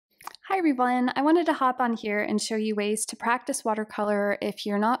Hi everyone, I wanted to hop on here and show you ways to practice watercolor if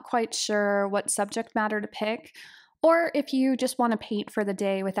you're not quite sure what subject matter to pick, or if you just want to paint for the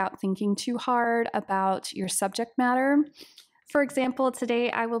day without thinking too hard about your subject matter. For example, today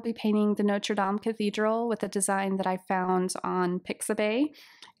I will be painting the Notre Dame Cathedral with a design that I found on Pixabay.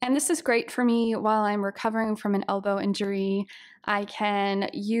 And this is great for me while I'm recovering from an elbow injury. I can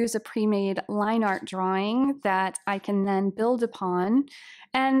use a pre-made line art drawing that I can then build upon.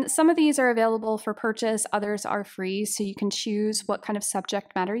 And some of these are available for purchase, others are free, so you can choose what kind of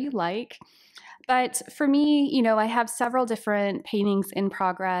subject matter you like. But for me, I have several different paintings in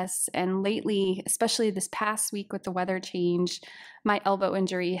progress. And lately, especially this past week with the weather change, my elbow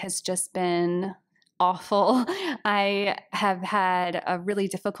injury has just been awful. I have had a really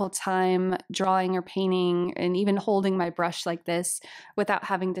difficult time drawing or painting and even holding my brush like this without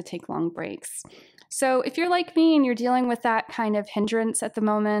having to take long breaks. So if you're like me and you're dealing with that kind of hindrance at the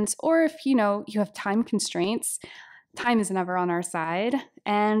moment, or if you have time constraints, time is never on our side,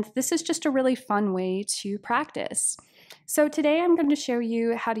 and this is just a really fun way to practice. So today I'm going to show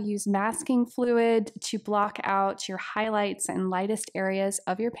you how to use masking fluid to block out your highlights and lightest areas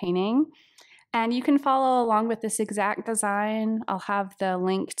of your painting. And you can follow along with this exact design. I'll have the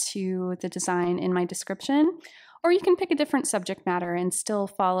link to the design in my description, or you can pick a different subject matter and still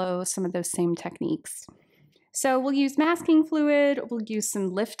follow some of those same techniques. So we'll use masking fluid, we'll use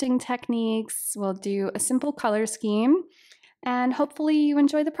some lifting techniques, we'll do a simple color scheme, and hopefully you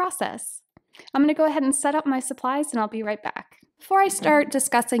enjoy the process. I'm going to go ahead and set up my supplies and I'll be right back. Before I start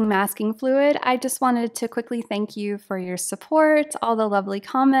discussing masking fluid, I just wanted to quickly thank you for your support, all the lovely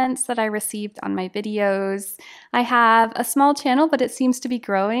comments that I received on my videos. I have a small channel, but it seems to be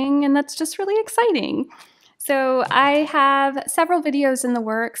growing, and that's just really exciting. So I have several videos in the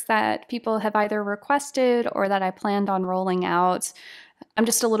works that people have either requested or that I planned on rolling out. I'm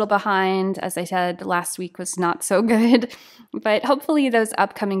just a little behind. As I said, last week was not so good, but hopefully those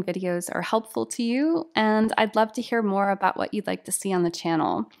upcoming videos are helpful to you, and I'd love to hear more about what you'd like to see on the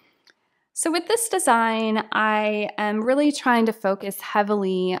channel. So with this design, I am really trying to focus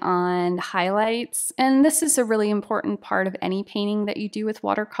heavily on highlights, and this is a really important part of any painting that you do with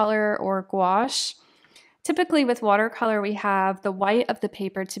watercolor or gouache. Typically with watercolor, we have the white of the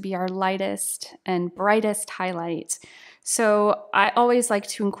paper to be our lightest and brightest highlight. So I always like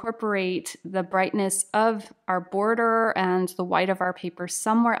to incorporate the brightness of our border and the white of our paper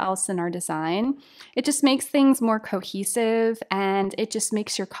somewhere else in our design. It just makes things more cohesive and it just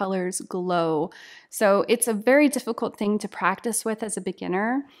makes your colors glow. So it's a very difficult thing to practice with as a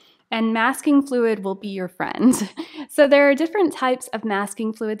beginner, and masking fluid will be your friend. So there are different types of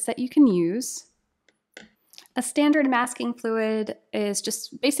masking fluids that you can use. A standard masking fluid is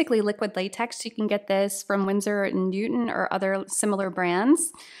just basically liquid latex. You can get this from Winsor Newton or other similar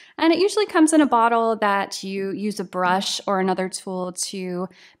brands. And it usually comes in a bottle that you use a brush or another tool to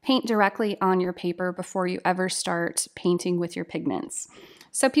paint directly on your paper before you ever start painting with your pigments.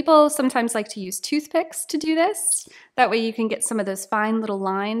 So people sometimes like to use toothpicks to do this. That way you can get some of those fine little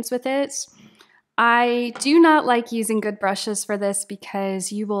lines with it. I do not like using good brushes for this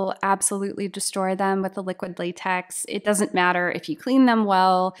because you will absolutely destroy them with the liquid latex. It doesn't matter if you clean them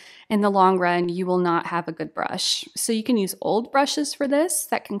well. In the long run, you will not have a good brush. So you can use old brushes for this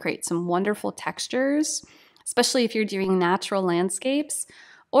that can create some wonderful textures, especially if you're doing natural landscapes.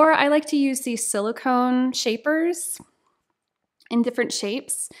 Or I like to use these silicone shapers in different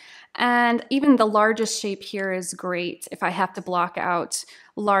shapes. And even the largest shape here is great if I have to block out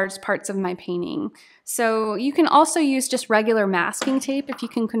large parts of my painting. So you can also use just regular masking tape if you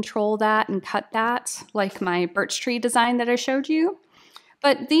can control that and cut that, like my birch tree design that I showed you.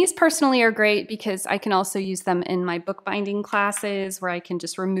 But these personally are great because I can also use them in my bookbinding classes where I can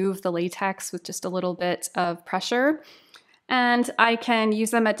just remove the latex with just a little bit of pressure. And I can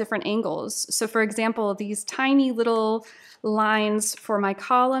use them at different angles. So for example, these tiny little lines for my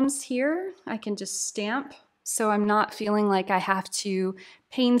columns here, I can just stamp so I'm not feeling like I have to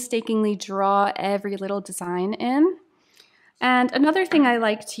painstakingly draw every little design in. And another thing I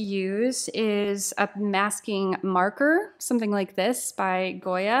like to use is a masking marker, something like this by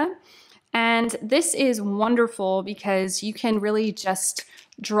Goya. And this is wonderful because you can really just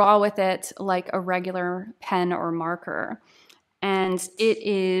draw with it like a regular pen or marker. And it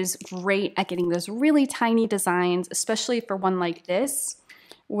is great at getting those really tiny designs, especially for one like this,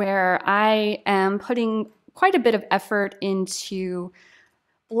 where I am putting quite a bit of effort into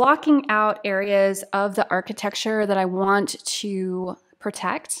blocking out areas of the architecture that I want to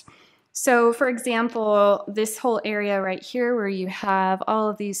protect. So for example, this whole area right here where you have all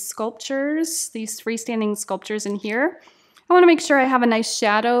of these sculptures, these freestanding sculptures in here, I want to make sure I have a nice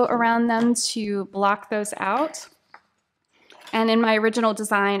shadow around them to block those out. And in my original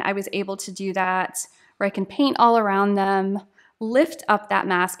design, I was able to do that where I can paint all around them, lift up that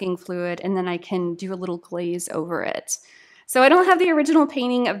masking fluid, and then I can do a little glaze over it. So I don't have the original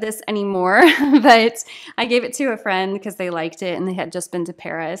painting of this anymore, but I gave it to a friend because they liked it and they had just been to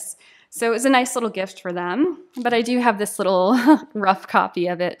Paris. So it was a nice little gift for them. But I do have this little rough copy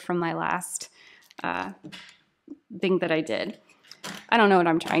of it from my last thing that I did. I don't know what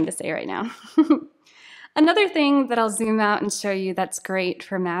I'm trying to say right now. Another thing that I'll zoom out and show you that's great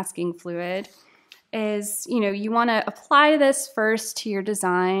for masking fluid is, you want to apply this first to your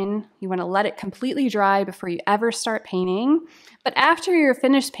design. You want to let it completely dry before you ever start painting. But after you're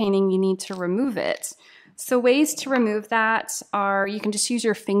finished painting, you need to remove it. So ways to remove that are you can just use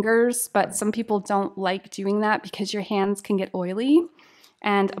your fingers, but some people don't like doing that because your hands can get oily,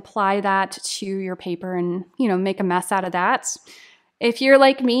 and apply that to your paper and, make a mess out of that. If you're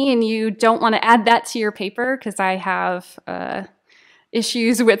like me and you don't want to add that to your paper, because I have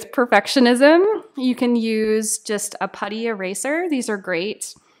issues with perfectionism, you can use just a putty eraser. These are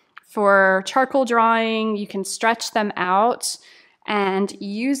great for charcoal drawing. You can stretch them out and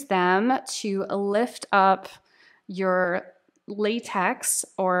use them to lift up your latex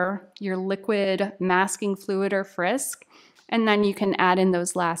or your liquid masking fluid or Frisk, and then you can add in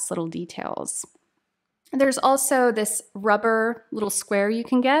those last little details. There's also this rubber little square you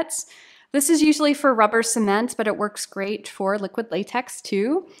can get. This is usually for rubber cement, but it works great for liquid latex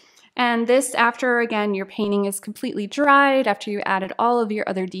too. And this, after, again, your painting is completely dried, after you added all of your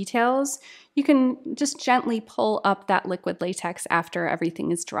other details, you can just gently pull up that liquid latex after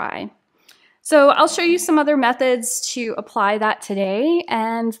everything is dry. So I'll show you some other methods to apply that today,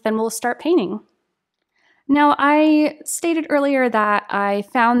 and then we'll start painting. Now, I stated earlier that I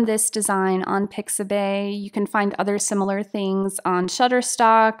found this design on Pixabay. You can find other similar things on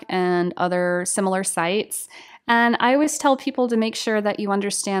Shutterstock and other similar sites. And I always tell people to make sure that you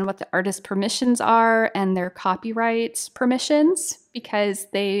understand what the artist permissions are and their copyright permissions, because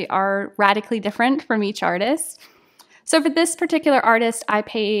they are radically different from each artist. So for this particular artist, I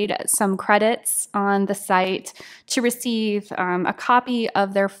paid some credits on the site to receive a copy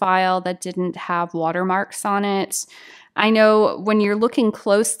of their file that didn't have watermarks on it. I know when you're looking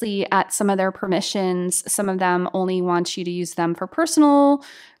closely at some of their permissions, some of them only want you to use them for personal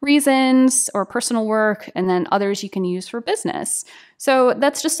reasons or personal work, and then others you can use for business. So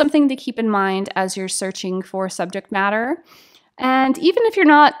that's just something to keep in mind as you're searching for subject matter. And even if you're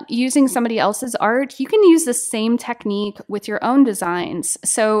not using somebody else's art, you can use the same technique with your own designs.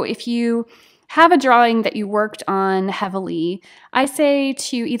 So if you have a drawing that you worked on heavily, I say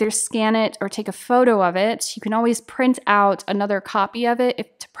to either scan it or take a photo of it. You can always print out another copy of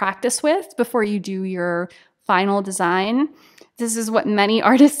it to practice with before you do your final design. This is what many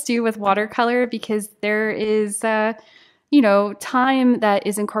artists do with watercolor, because there is time that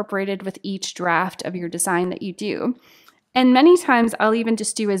is incorporated with each draft of your design that you do. And many times I'll even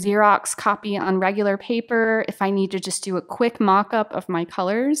just do a Xerox copy on regular paper if I need to just do a quick mock-up of my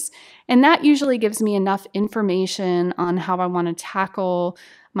colors. And that usually gives me enough information on how I want to tackle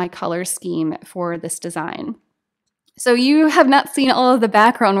my color scheme for this design. So you have not seen all of the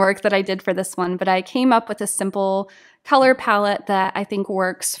background work that I did for this one, but I came up with a simple color palette that I think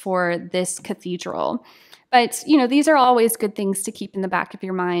works for this cathedral. But, these are always good things to keep in the back of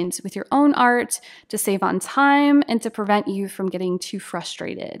your mind with your own art, to save on time and to prevent you from getting too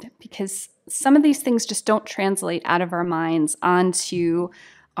frustrated, because some of these things just don't translate out of our minds onto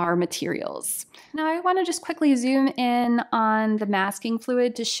our materials. Now, I want to just quickly zoom in on the masking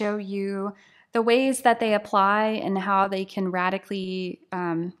fluid to show you the ways that they apply and how they can radically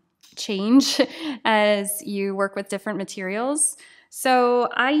change as you work with different materials. So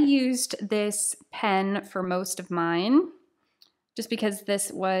I used this pen for most of mine, just because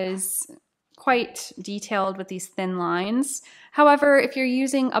this was quite detailed with these thin lines. However, if you're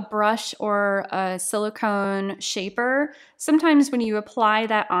using a brush or a silicone shaper, sometimes when you apply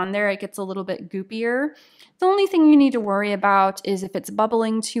that on there, it gets a little bit goopier. The only thing you need to worry about is if it's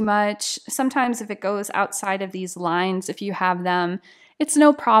bubbling too much. Sometimes if it goes outside of these lines, if you have them, it's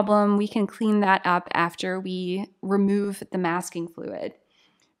no problem. We can clean that up after we remove the masking fluid.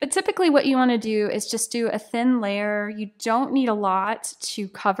 But typically what you want to do is just do a thin layer. You don't need a lot to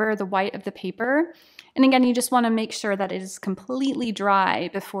cover the white of the paper. And again, you just want to make sure that it is completely dry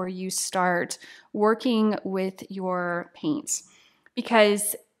before you start working with your paint.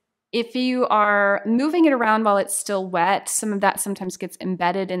 Because if you are moving it around while it's still wet, some of that sometimes gets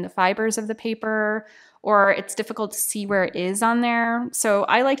embedded in the fibers of the paper, or it's difficult to see where it is on there. So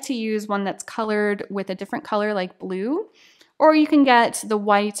I like to use one that's colored with a different color like blue, or you can get the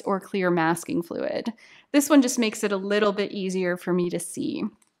white or clear masking fluid. This one just makes it a little bit easier for me to see.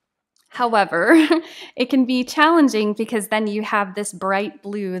 However, it can be challenging because then you have this bright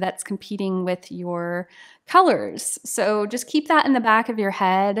blue that's competing with your colors. So just keep that in the back of your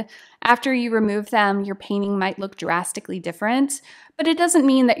head. After you remove them, your painting might look drastically different, but it doesn't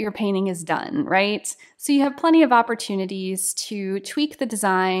mean that your painting is done, right? So you have plenty of opportunities to tweak the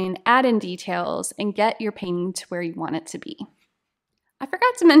design, add in details, and get your painting to where you want it to be. I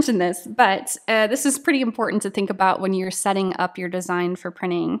forgot to mention this, but this is pretty important to think about when you're setting up your design for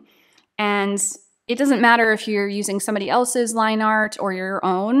printing. And it doesn't matter if you're using somebody else's line art or your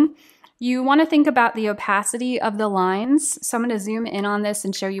own. You want to think about the opacity of the lines. So I'm going to zoom in on this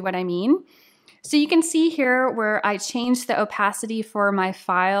and show you what I mean. So you can see here where I changed the opacity for my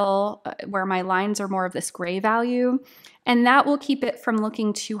file, where my lines are more of this gray value, and that will keep it from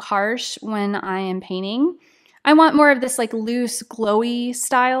looking too harsh when I am painting. I want more of this like loose, glowy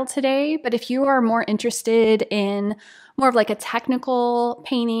style today, but if you are more interested in more of like a technical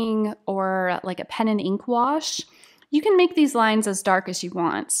painting or like a pen and ink wash, you can make these lines as dark as you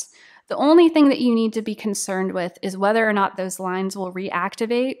want. The only thing that you need to be concerned with is whether or not those lines will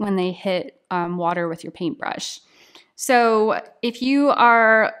reactivate when they hit water with your paintbrush. So if you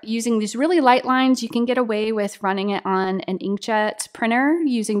are using these really light lines, you can get away with running it on an inkjet printer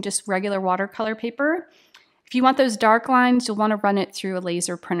using just regular watercolor paper. If you want those dark lines, you'll want to run it through a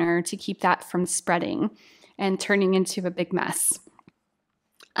laser printer to keep that from spreading and turning into a big mess.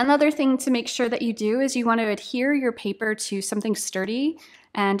 Another thing to make sure that you do is you want to adhere your paper to something sturdy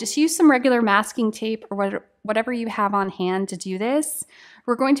and just use some regular masking tape or whatever you have on hand to do this.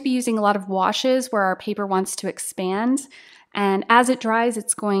 We're going to be using a lot of washes where our paper wants to expand, and as it dries,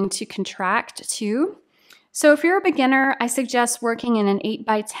 it's going to contract too. So if you're a beginner, I suggest working in an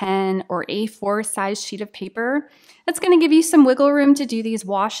 8x10 or A4 size sheet of paper. That's going to give you some wiggle room to do these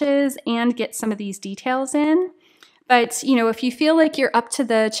washes and get some of these details in. But, you know, if you feel like you're up to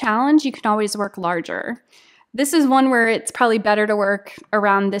the challenge, you can always work larger. This is one where it's probably better to work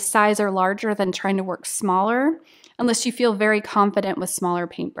around this size or larger than trying to work smaller, unless you feel very confident with smaller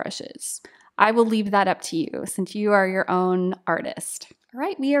paintbrushes. I will leave that up to you since you are your own artist. All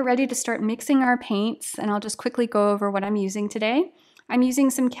right, we are ready to start mixing our paints, and I'll just quickly go over what I'm using today. I'm using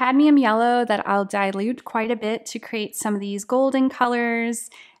some cadmium yellow that I'll dilute quite a bit to create some of these golden colors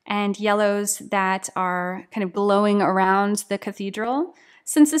and yellows that are kind of glowing around the cathedral.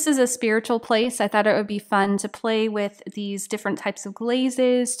 Since this is a spiritual place, I thought it would be fun to play with these different types of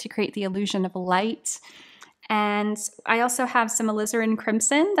glazes to create the illusion of light. And I also have some alizarin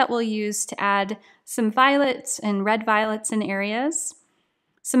crimson that we'll use to add some violets and red violets in areas.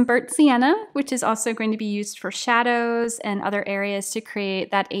 Some burnt sienna, which is also going to be used for shadows and other areas to create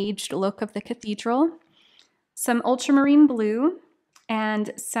that aged look of the cathedral. Some ultramarine blue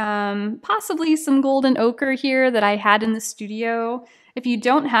and possibly some golden ochre here that I had in the studio. If you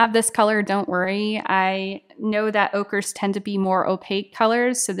don't have this color, don't worry. I know that ochres tend to be more opaque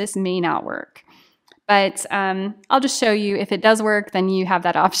colors, so this may not work. But I'll just show you if it does work, then you have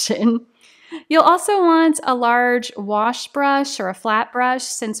that option. You'll also want a large wash brush or a flat brush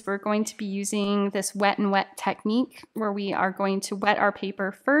since we're going to be using this wet and wet technique where we are going to wet our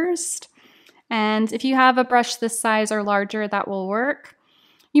paper first. And if you have a brush this size or larger, that will work.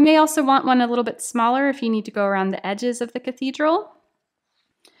 You may also want one a little bit smaller if you need to go around the edges of the cathedral.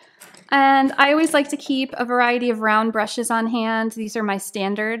 And I always like to keep a variety of round brushes on hand. These are my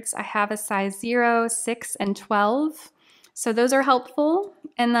standards. I have a size 0, 6, and 12. So those are helpful.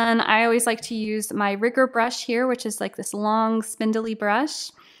 And then I always like to use my rigger brush here, which is like this long spindly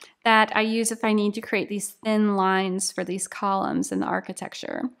brush that I use if I need to create these thin lines for these columns in the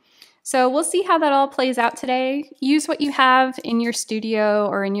architecture. So we'll see how that all plays out today. Use what you have in your studio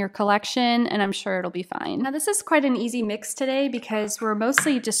or in your collection, and I'm sure it'll be fine. Now this is quite an easy mix today because we're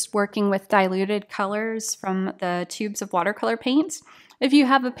mostly just working with diluted colors from the tubes of watercolor paint. If you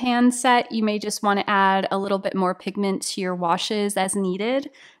have a pan set, you may just want to add a little bit more pigment to your washes as needed,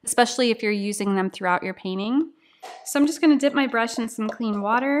 especially if you're using them throughout your painting. So I'm just going to dip my brush in some clean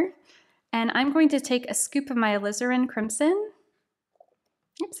water, and I'm going to take a scoop of my alizarin crimson.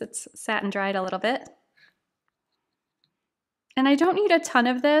 Oops, it's sat and dried a little bit. And I don't need a ton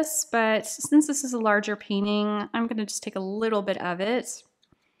of this, but since this is a larger painting, I'm going to just take a little bit of it.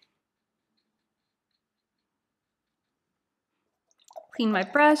 Clean my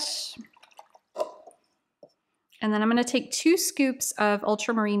brush. And then I'm going to take 2 scoops of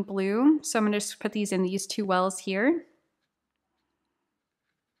ultramarine blue. So I'm going to just put these in these 2 wells here.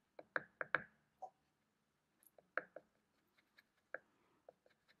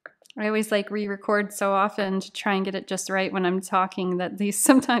 I always like re-record so often to try and get it just right when I'm talking that these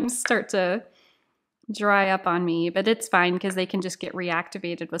sometimes start to dry up on me, but it's fine because they can just get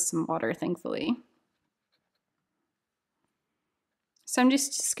reactivated with some water, thankfully. So I'm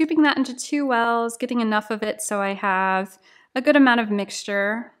just scooping that into 2 wells, getting enough of it so I have a good amount of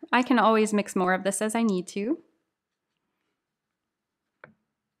mixture. I can always mix more of this as I need to.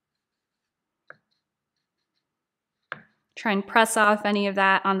 Try and press off any of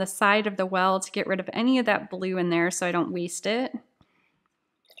that on the side of the well to get rid of any of that blue in there so I don't waste it.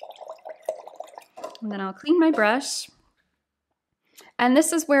 And then I'll clean my brush. And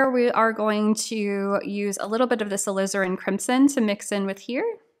this is where we are going to use a little bit of this alizarin crimson to mix in with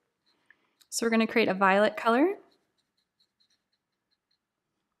here. So we're going to create a violet color.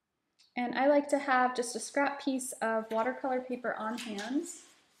 And I like to have just a scrap piece of watercolor paper on hand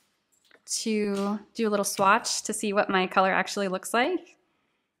to do a little swatch to see what my color actually looks like.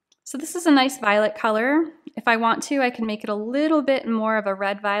 So this is a nice violet color. If I want to, I can make it a little bit more of a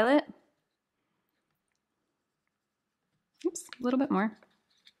red violet. Oops, a little bit more.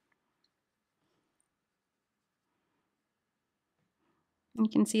 You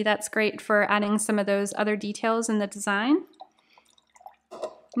can see that's great for adding some of those other details in the design.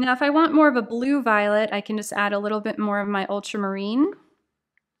 Now, if I want more of a blue violet, I can just add a little bit more of my ultramarine.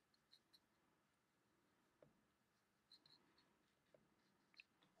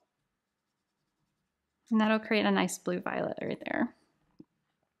 And that'll create a nice blue violet right there.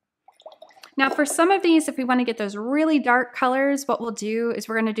 Now for some of these, if we want to get those really dark colors, what we'll do is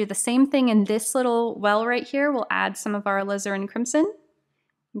we're going to do the same thing in this little well right here. We'll add some of our alizarin crimson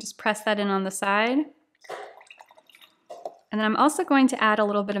and just press that in on the side. And then I'm also going to add a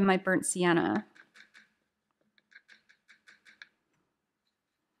little bit of my burnt sienna.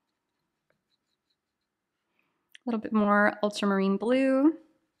 A little bit more ultramarine blue.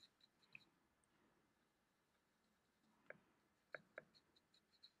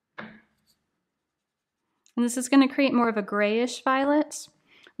 And this is going to create more of a grayish violet,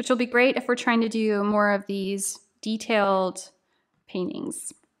 which will be great if we're trying to do more of these detailed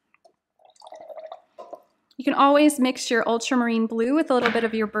paintings. You can always mix your ultramarine blue with a little bit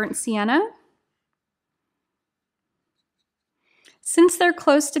of your burnt sienna. Since they're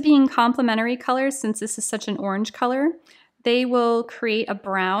close to being complementary colors, since this is such an orange color, they will create a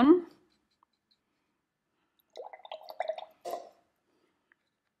brown.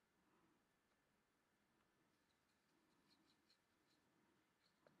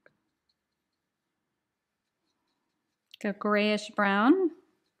 A grayish brown.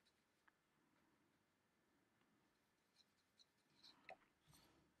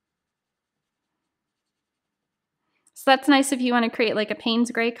 So that's nice if you want to create like a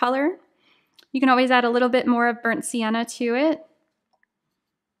Payne's gray color. You can always add a little bit more of burnt sienna to it.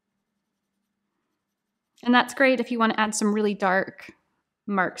 And that's great if you want to add some really dark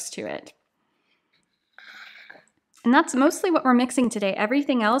marks to it. And that's mostly what we're mixing today.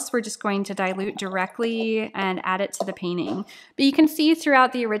 Everything else we're just going to dilute directly and add it to the painting. But you can see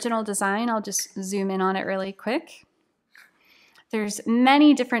throughout the original design, I'll just zoom in on it really quick. There's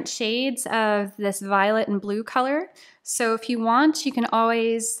many different shades of this violet and blue color. So if you want, you can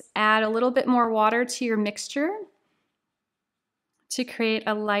always add a little bit more water to your mixture to create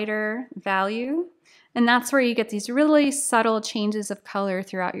a lighter value. And that's where you get these really subtle changes of color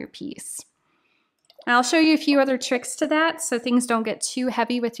throughout your piece. I'll show you a few other tricks to that so things don't get too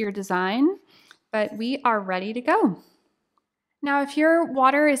heavy with your design, but we are ready to go. Now, if your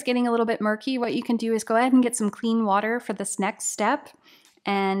water is getting a little bit murky, what you can do is go ahead and get some clean water for this next step.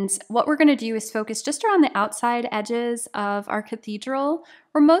 And what we're going to do is focus just around the outside edges of our cathedral.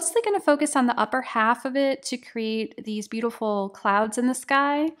 We're mostly going to focus on the upper half of it to create these beautiful clouds in the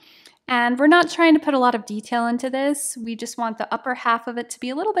sky. And we're not trying to put a lot of detail into this. We just want the upper half of it to be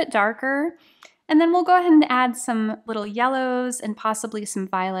a little bit darker. And then we'll go ahead and add some little yellows and possibly some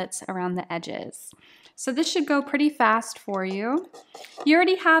violets around the edges. So this should go pretty fast for you. You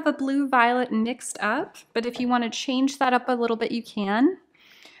already have a blue-violet mixed up, but if you want to change that up a little bit, you can.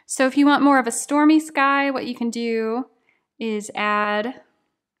 So if you want more of a stormy sky, what you can do is add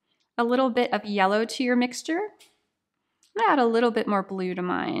a little bit of yellow to your mixture. I'm going to add a little bit more blue to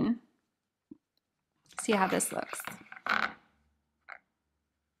mine. See how this looks.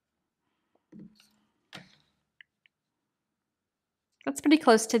 That's pretty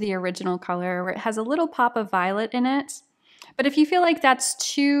close to the original color where it has a little pop of violet in it. But if you feel like that's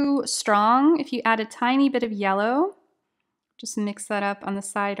too strong, if you add a tiny bit of yellow, just mix that up on the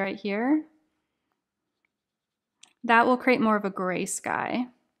side right here, that will create more of a gray sky.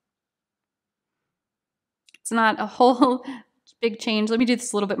 It's not a whole big change. Let me do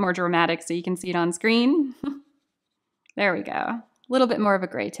this a little bit more dramatic so you can see it on screen. There we go. A little bit more of a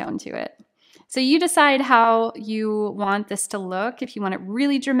gray tone to it. So you decide how you want this to look. If you want it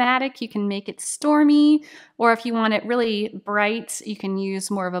really dramatic, you can make it stormy, or if you want it really bright, you can use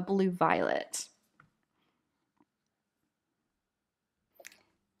more of a blue-violet.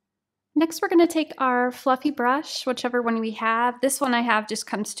 Next, we're going to take our fluffy brush, whichever one we have. This one I have just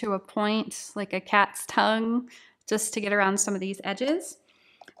comes to a point, like a cat's tongue, just to get around some of these edges.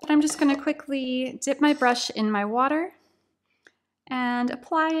 But I'm just going to quickly dip my brush in my water and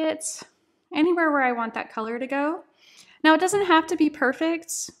apply it anywhere where I want that color to go. Now, it doesn't have to be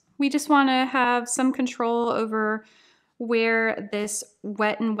perfect. We just want to have some control over where this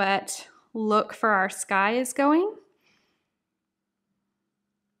wet and wet look for our sky is going.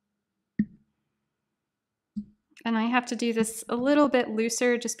 And I have to do this a little bit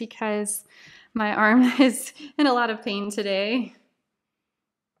looser just because my arm is in a lot of pain today.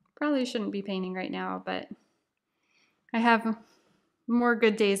 Probably shouldn't be painting right now, but I have more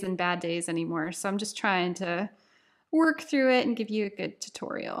good days than bad days anymore. So I'm just trying to work through it and give you a good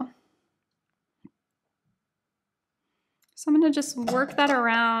tutorial. So I'm going to just work that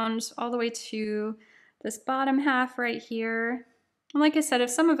around all the way to this bottom half right here. And like I said,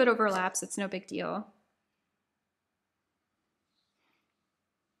 if some of it overlaps, it's no big deal.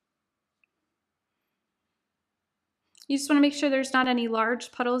 You just want to make sure there's not any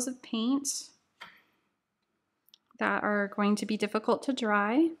large puddles of paint that are going to be difficult to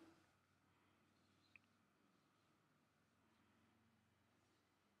dry.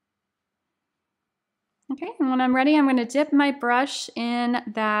 Okay, and when I'm ready, I'm going to dip my brush in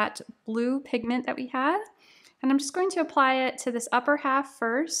that blue pigment that we had, and I'm just going to apply it to this upper half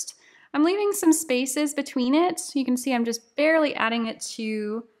first. I'm leaving some spaces between it. You can see I'm just barely adding it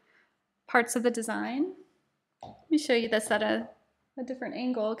to parts of the design. Let me show you this at a different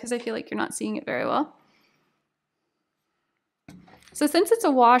angle because I feel like you're not seeing it very well. So since it's a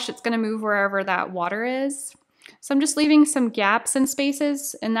wash, it's going to move wherever that water is. So I'm just leaving some gaps and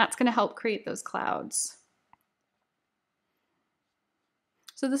spaces, and that's going to help create those clouds.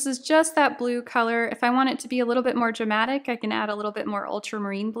 So this is just that blue color. If I want it to be a little bit more dramatic, I can add a little bit more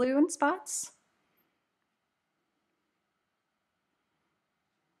ultramarine blue in spots.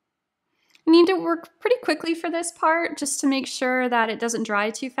 You need to work pretty quickly for this part just to make sure that it doesn't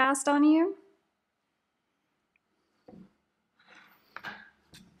dry too fast on you.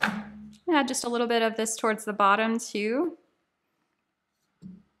 Add just a little bit of this towards the bottom too.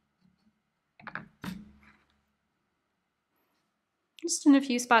 Just in a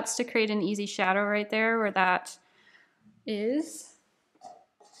few spots to create an easy shadow right there where that is.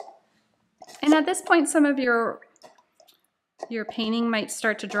 And at this point, some of your painting might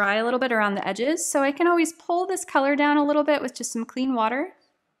start to dry a little bit around the edges. So I can always pull this color down a little bit with just some clean water.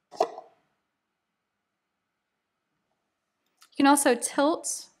 You can also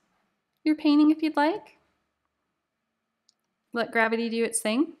tilt your painting if you'd like. Let gravity do its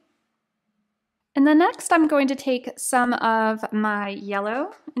thing. And then next I'm going to take some of my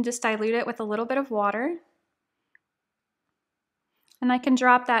yellow and just dilute it with a little bit of water. And I can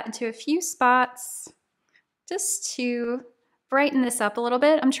drop that into a few spots just to brighten this up a little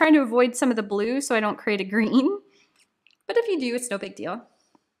bit. I'm trying to avoid some of the blue so I don't create a green, but if you do, it's no big deal.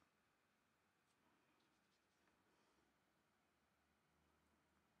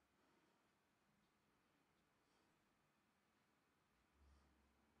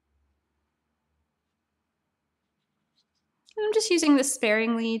 And I'm just using this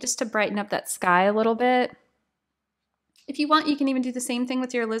sparingly just to brighten up that sky a little bit. If you want, you can even do the same thing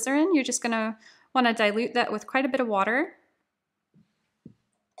with your alizarin. You're just going to want to dilute that with quite a bit of water.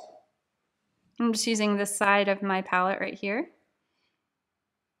 I'm just using this side of my palette right here.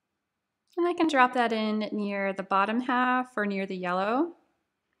 And I can drop that in near the bottom half or near the yellow.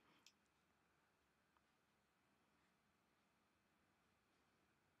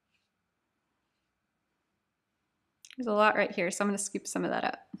 There's a lot right here, so I'm going to scoop some of that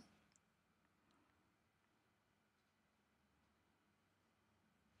up.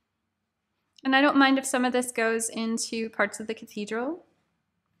 And I don't mind if some of this goes into parts of the cathedral.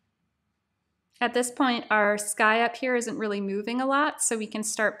 At this point, our sky up here isn't really moving a lot, so we can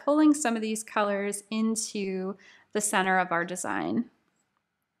start pulling some of these colors into the center of our design.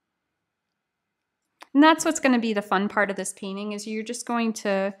 And that's what's going to be the fun part of this painting, is you're just going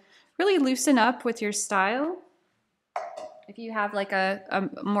to really loosen up with your style. If you have like a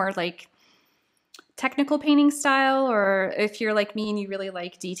more like technical painting style, or if you're like me and you really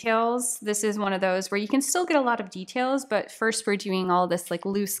like details, this is one of those where you can still get a lot of details, but first we're doing all this like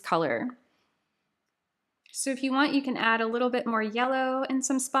loose color. So if you want, you can add a little bit more yellow in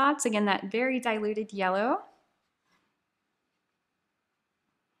some spots. Again, that very diluted yellow.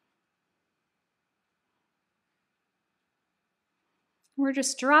 We're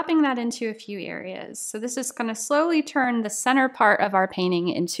just dropping that into a few areas. So this is going to slowly turn the center part of our painting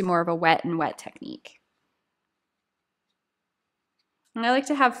into more of a wet and wet technique. And I like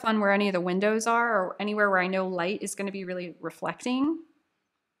to have fun where any of the windows are or anywhere where I know light is going to be really reflecting.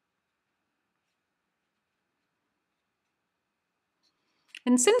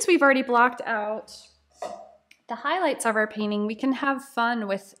 And since we've already blocked out the highlights of our painting, we can have fun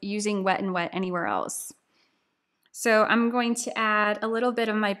with using wet and wet anywhere else. So I'm going to add a little bit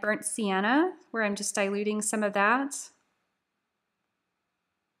of my burnt sienna, where I'm just diluting some of that.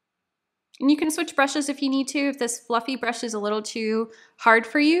 And you can switch brushes if you need to. If this fluffy brush is a little too hard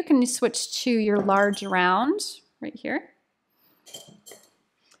for you, you can switch to your large round right here.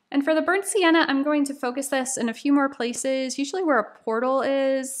 And for the burnt sienna, I'm going to focus this in a few more places, usually where a portal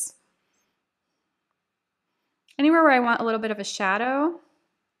is. Anywhere where I want a little bit of a shadow.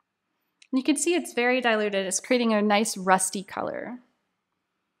 And you can see it's very diluted. It's creating a nice rusty color.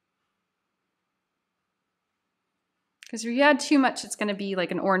 Because if you add too much, it's going to be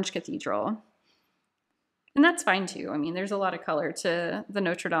like an orange cathedral. And that's fine too. I mean, there's a lot of color to the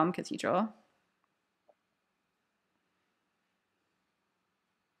Notre Dame Cathedral.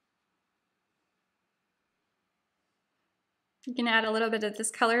 You can add a little bit of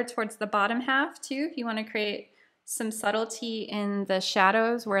this color towards the bottom half too, if you want to create some subtlety in the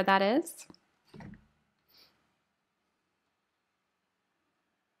shadows where that is.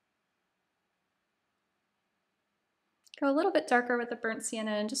 Go a little bit darker with the burnt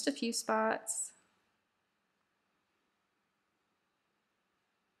sienna in just a few spots.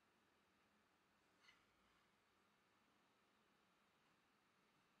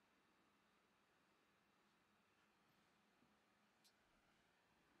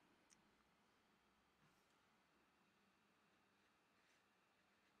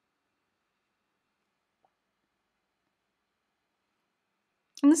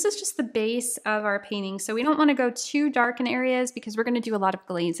 And this is just the base of our painting, so we don't want to go too dark in areas because we're going to do a lot of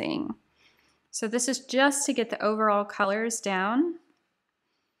glazing. So this is just to get the overall colors down.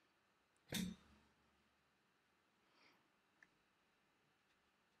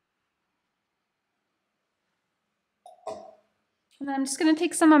 And then I'm just going to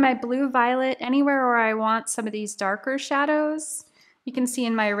take some of my blue violet anywhere where I want some of these darker shadows. You can see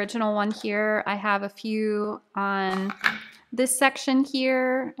in my original one here, I have a few on this section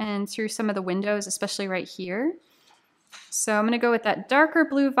here and through some of the windows, especially right here. So I'm going to go with that darker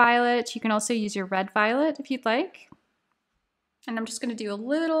blue violet. You can also use your red violet if you'd like. And I'm just going to do a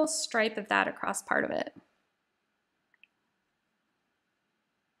little stripe of that across part of it.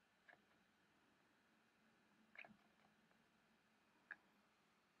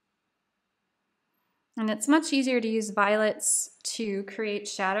 And it's much easier to use violets to create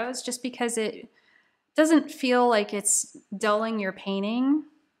shadows just because it doesn't feel like it's dulling your painting.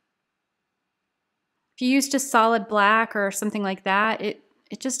 If you use just solid black or something like that, it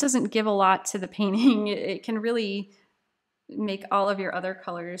just doesn't give a lot to the painting. It can really make all of your other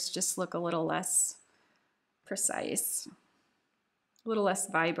colors just look a little less precise, a little less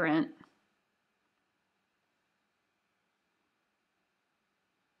vibrant.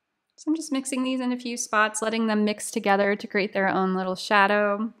 So I'm just mixing these in a few spots, letting them mix together to create their own little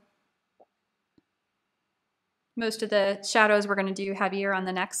shadow. Most of the shadows we're going to do heavier on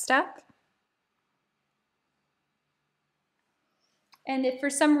the next step. And if for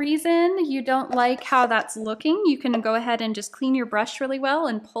some reason you don't like how that's looking, you can go ahead and just clean your brush really well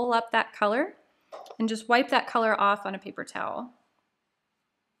and pull up that color and just wipe that color off on a paper towel.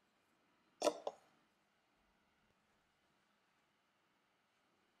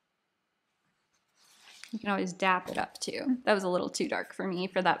 You can always dap it up too. That was a little too dark for me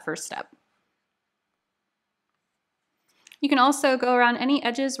for that first step. You can also go around any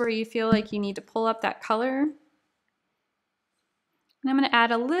edges where you feel like you need to pull up that color. And I'm going to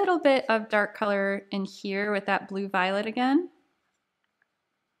add a little bit of dark color in here with that blue violet again.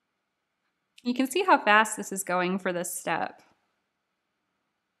 You can see how fast this is going for this step.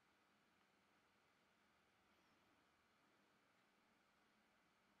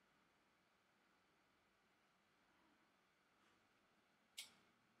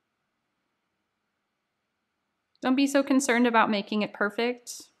 Don't be so concerned about making it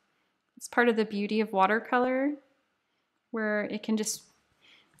perfect. It's part of the beauty of watercolor, where it can just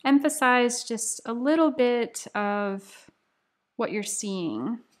emphasize just a little bit of what you're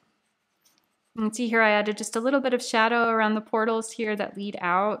seeing. You can see here I added just a little bit of shadow around the portals here that lead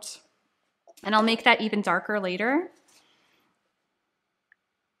out. And I'll make that even darker later.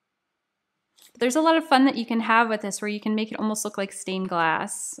 There's a lot of fun that you can have with this where you can make it almost look like stained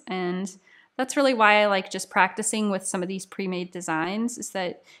glass. And that's really why I like just practicing with some of these pre-made designs, is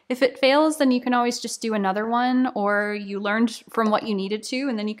that if it fails, then you can always just do another one, or you learned from what you needed to,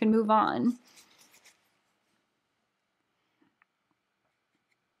 and then you can move on.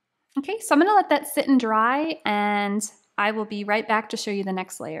 Okay, so I'm gonna let that sit and dry, and I will be right back to show you the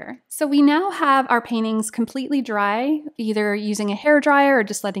next layer. So we now have our paintings completely dry, either using a hair dryer or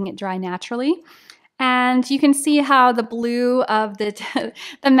just letting it dry naturally. And you can see how the blue of the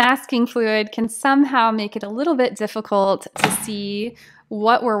masking fluid can somehow make it a little bit difficult to see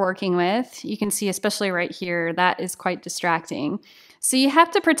what we're working with. You can see, especially right here, that is quite distracting. So you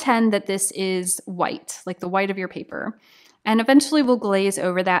have to pretend that this is white, like the white of your paper. And eventually we'll glaze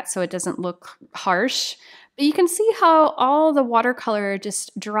over that so it doesn't look harsh. But you can see how all the watercolor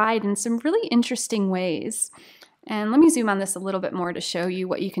just dried in some really interesting ways. And let me zoom on this a little bit more to show you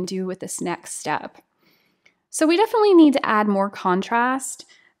what you can do with this next step. So we definitely need to add more contrast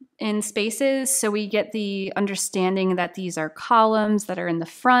in spaces so we get the understanding that these are columns that are in the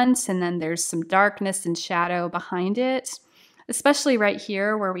front, and then there's some darkness and shadow behind it, especially right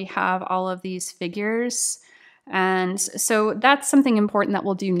here where we have all of these figures. And so that's something important that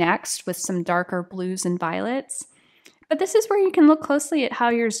we'll do next with some darker blues and violets. But this is where you can look closely at how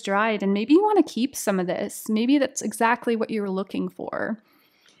yours dried, and maybe you want to keep some of this. Maybe that's exactly what you were looking for.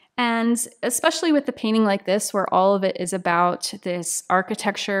 And especially with the painting like this, where all of it is about this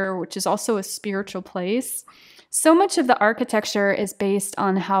architecture, which is also a spiritual place, so much of the architecture is based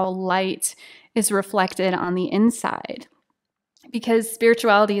on how light is reflected on the inside. Because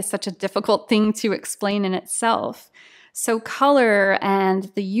spirituality is such a difficult thing to explain in itself. So color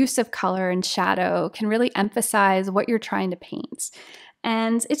and the use of color and shadow can really emphasize what you're trying to paint.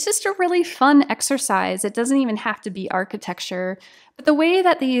 And it's just a really fun exercise. It doesn't even have to be architecture, but the way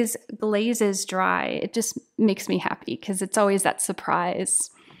that these glazes dry, it just makes me happy because it's always that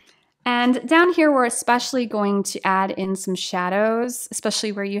surprise. And down here, we're especially going to add in some shadows,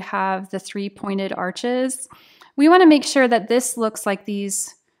 especially where you have the 3 pointed arches. We want to make sure that this looks like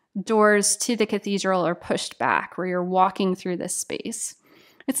these doors to the cathedral are pushed back, where you're walking through this space.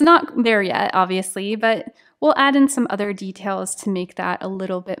 It's not there yet, obviously, but we'll add in some other details to make that a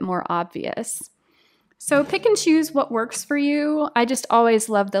little bit more obvious. So pick and choose what works for you. I just always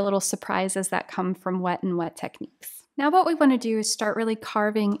love the little surprises that come from wet and wet techniques. Now what we want to do is start really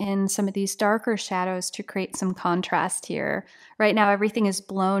carving in some of these darker shadows to create some contrast here. Right now everything is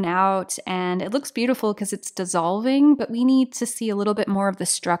blown out and it looks beautiful because it's dissolving, but we need to see a little bit more of the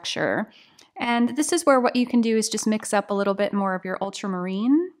structure. And this is where what you can do is just mix up a little bit more of your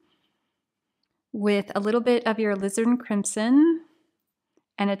ultramarine with a little bit of your alizarin crimson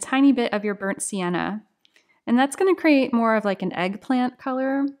and a tiny bit of your burnt sienna. And that's going to create more of like an eggplant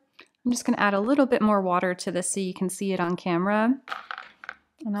color. I'm just going to add a little bit more water to this so you can see it on camera.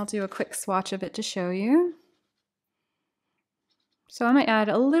 And I'll do a quick swatch of it to show you. So I might add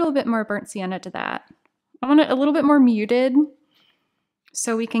a little bit more burnt sienna to that. I want it a little bit more muted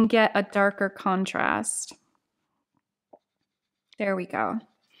so we can get a darker contrast. There we go.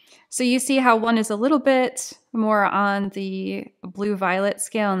 So you see how one is a little bit more on the blue-violet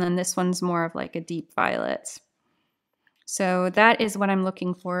scale, and then this one's more of like a deep violet. So that is what I'm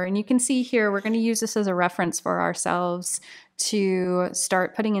looking for. And you can see here, we're going to use this as a reference for ourselves to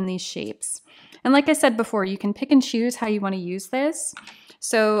start putting in these shapes. And like I said before, you can pick and choose how you want to use this.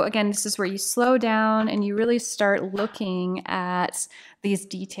 So again, this is where you slow down and you really start looking at these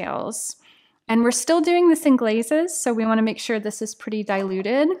details. And we're still doing this in glazes, so we want to make sure this is pretty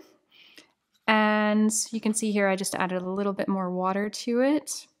diluted. And you can see here, I just added a little bit more water to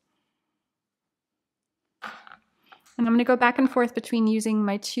it. And I'm going to go back and forth between using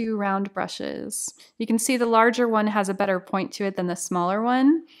my 2 round brushes. You can see the larger one has a better point to it than the smaller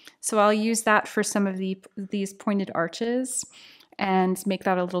one. So I'll use that for some of these pointed arches and make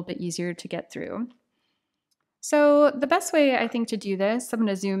that a little bit easier to get through. So the best way I think to do this, I'm going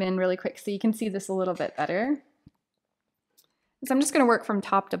to zoom in really quick so you can see this a little bit better, is I'm just going to work from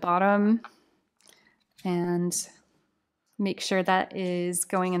top to bottom and make sure that is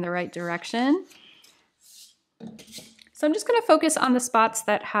going in the right direction. So I'm just going to focus on the spots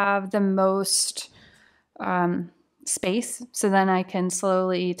that have the most space, so then I can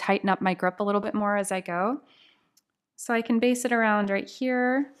slowly tighten up my grip a little bit more as I go. So I can base it around right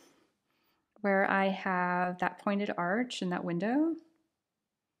here where I have that pointed arch and that window.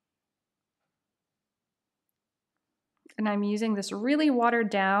 And I'm using this really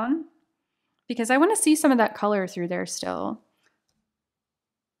watered down because I want to see some of that color through there still.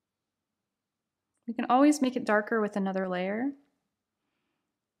 We can always make it darker with another layer.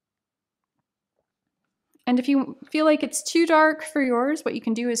 And if you feel like it's too dark for yours, what you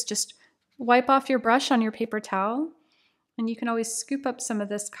can do is just wipe off your brush on your paper towel, and you can always scoop up some of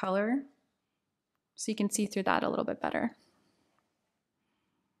this color so you can see through that a little bit better.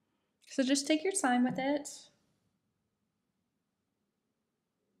 So just take your time with it.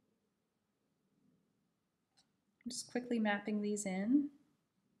 I'm just quickly mapping these in.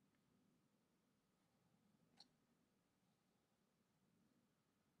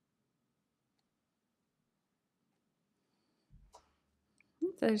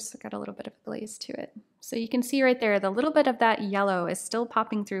 There's got a little bit of a glaze to it. So you can see right there, the little bit of that yellow is still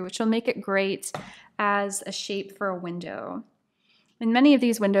popping through, which will make it great as a shape for a window. And many of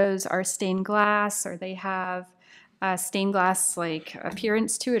these windows are stained glass, or they have a stained glass like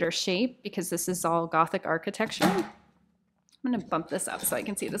appearance to it or shape, because this is all Gothic architecture. I'm gonna bump this up so I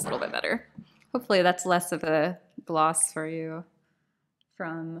can see this a little bit better. Hopefully that's less of a gloss for you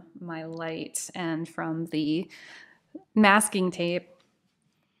from my light and from the masking tape.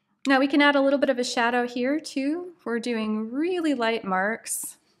 Now we can add a little bit of a shadow here too. We're doing really light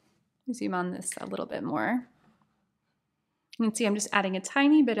marks. Zoom on this a little bit more. You can see I'm just adding a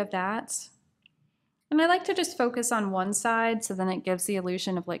tiny bit of that. And I like to just focus on one side so then it gives the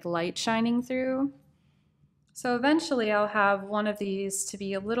illusion of like light shining through. So eventually I'll have one of these to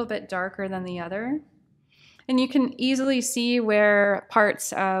be a little bit darker than the other. And you can easily see where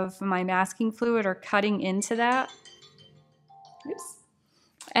parts of my masking fluid are cutting into that. Oops.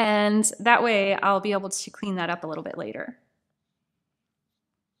 And that way I'll be able to clean that up a little bit later.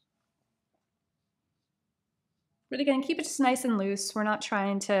 But again, keep it just nice and loose. We're not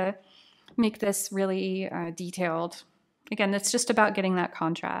trying to make this really detailed. Again, it's just about getting that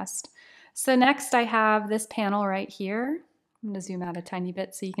contrast. So next I have this panel right here. I'm going to zoom out a tiny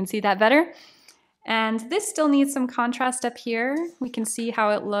bit so you can see that better. And this still needs some contrast up here. We can see how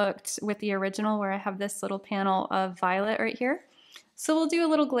it looked with the original where I have this little panel of violet right here. So we'll do a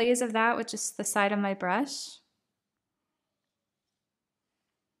little glaze of that with just the side of my brush.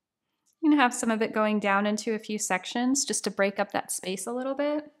 I'm going to have some of it going down into a few sections just to break up that space a little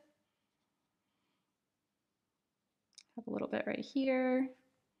bit. Have a little bit right here.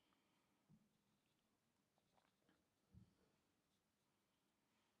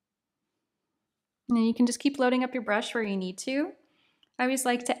 And then you can just keep loading up your brush where you need to. I always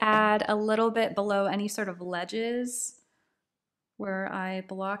like to add a little bit below any sort of ledges where I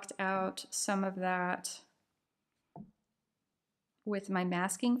blocked out some of that with my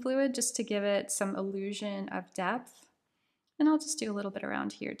masking fluid just to give it some illusion of depth. And I'll just do a little bit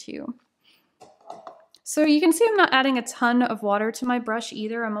around here too. So you can see I'm not adding a ton of water to my brush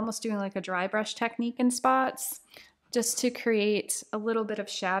either. I'm almost doing like a dry brush technique in spots just to create a little bit of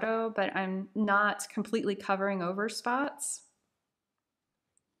shadow, but I'm not completely covering over spots.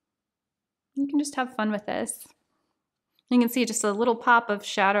 You can just have fun with this. You can see just a little pop of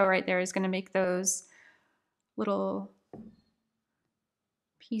shadow right there is going to make those little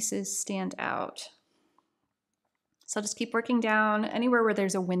pieces stand out. So I'll just keep working down anywhere where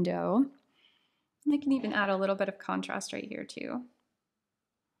there's a window. And I can even add a little bit of contrast right here too.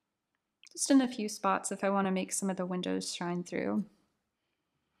 Just in a few spots if I want to make some of the windows shine through.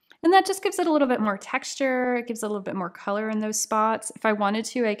 And that just gives it a little bit more texture. It gives it a little bit more color in those spots. If I wanted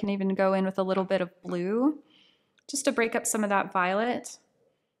to, I can even go in with a little bit of blue just to break up some of that violet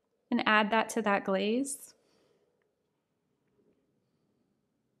and add that to that glaze.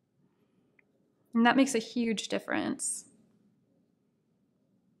 And that makes a huge difference.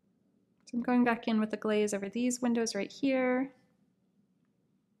 So I'm going back in with the glaze over these windows right here.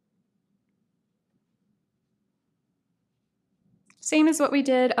 Same as what we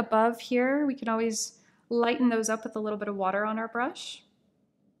did above here. We can always lighten those up with a little bit of water on our brush.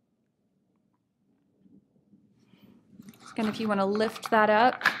 Again, if you want to lift that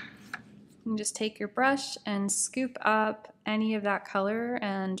up, you can just take your brush and scoop up any of that color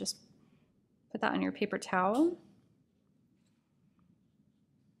and just put that on your paper towel.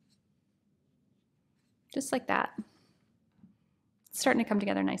 Just like that. It's starting to come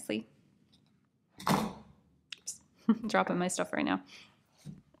together nicely. Dropping my stuff right now.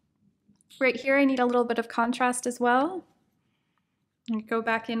 Right here, I need a little bit of contrast as well. And go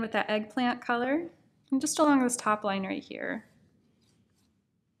back in with that eggplant color, and just along this top line right here.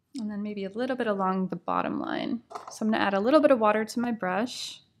 And then maybe a little bit along the bottom line. So I'm gonna add a little bit of water to my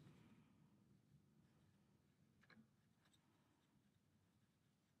brush.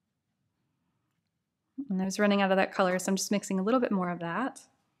 And I was running out of that color, so I'm just mixing a little bit more of that.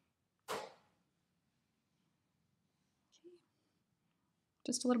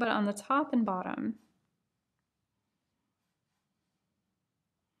 Just a little bit on the top and bottom.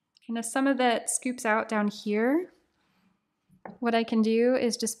 And if some of that scoops out down here, what I can do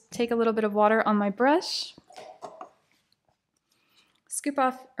is just take a little bit of water on my brush, scoop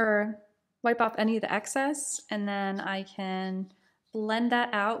off or wipe off any of the excess, and then I can blend that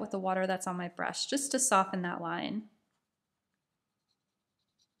out with the water that's on my brush just to soften that line.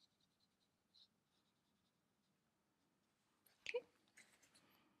 Okay.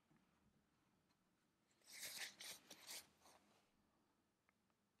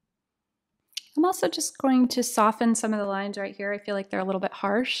 I'm also just going to soften some of the lines right here. I feel like they're a little bit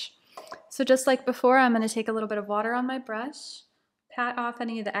harsh. So just like before, I'm going to take a little bit of water on my brush, pat off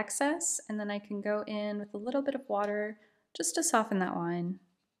any of the excess, and then I can go in with a little bit of water just to soften that line.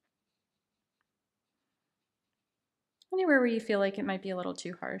 Anywhere where you feel like it might be a little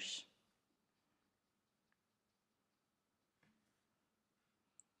too harsh.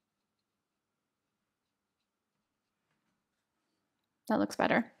 That looks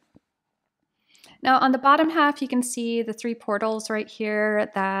better. Now on the bottom half, you can see the 3 portals right here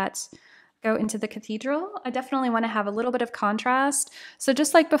that go into the cathedral. I definitely want to have a little bit of contrast. So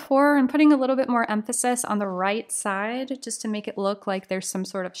just like before, I'm putting a little bit more emphasis on the right side just to make it look like there's some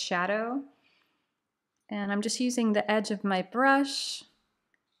sort of shadow. And I'm just using the edge of my brush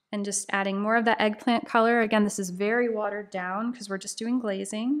and just adding more of that eggplant color. Again, this is very watered down because we're just doing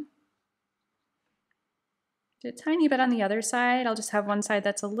glazing. Do a tiny bit on the other side. I'll just have one side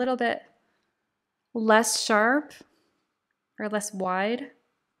that's a little bit less sharp or less wide.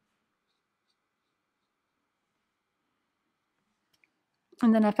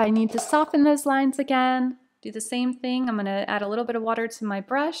 And then if I need to soften those lines again, do the same thing. I'm gonna add a little bit of water to my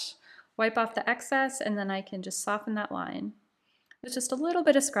brush, wipe off the excess, and then I can just soften that line. With just a little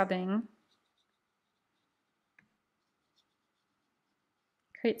bit of scrubbing.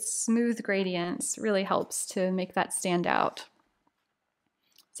 Creates smooth gradients, really helps to make that stand out.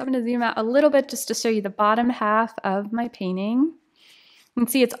 So I'm gonna zoom out a little bit just to show you the bottom half of my painting. You can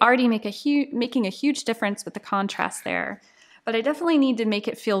see it's already making a huge difference with the contrast there. But I definitely need to make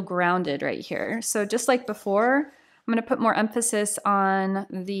it feel grounded right here. So just like before, I'm gonna put more emphasis on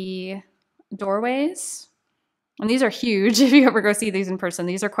the doorways. And these are huge. If you ever go see these in person,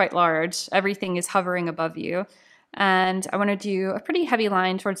 these are quite large. Everything is hovering above you. And I wanna do a pretty heavy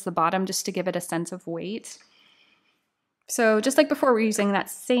line towards the bottom just to give it a sense of weight. So just like before, we're using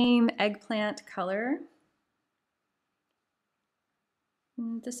that same eggplant color.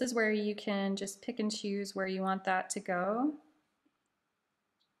 And this is where you can just pick and choose where you want that to go.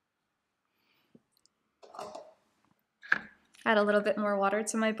 Add a little bit more water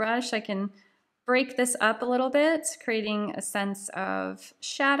to my brush. I can break this up a little bit, creating a sense of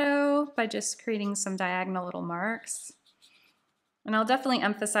shadow by just creating some diagonal little marks. And I'll definitely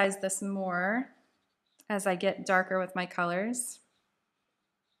emphasize this more as I get darker with my colors.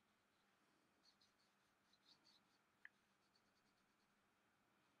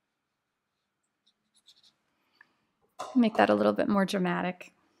 Make that a little bit more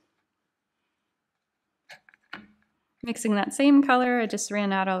dramatic. Mixing that same color, I just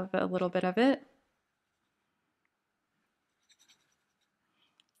ran out of a little bit of it.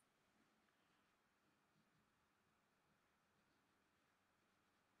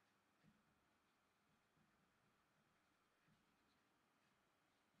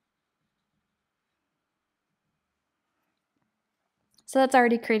 So that's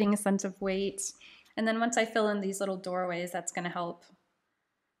already creating a sense of weight. And then once I fill in these little doorways, that's going to help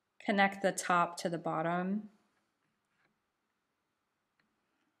connect the top to the bottom.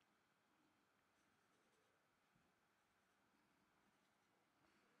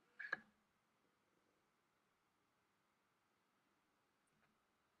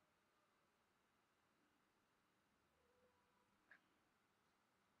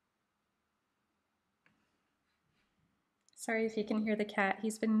 Sorry if you can hear the cat.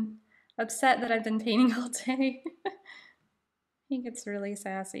 He's been upset that I've been painting all day. He gets really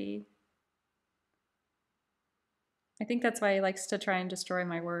sassy. I think that's why he likes to try and destroy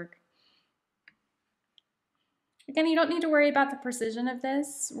my work. Again, you don't need to worry about the precision of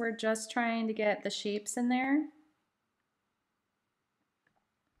this. We're just trying to get the shapes in there.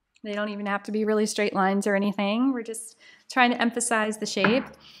 They don't even have to be really straight lines or anything. We're just trying to emphasize the shape.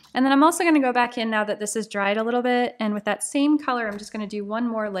 And then I'm also going to go back in now that this is dried a little bit, and with that same color, I'm just going to do one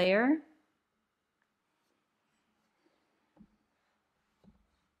more layer.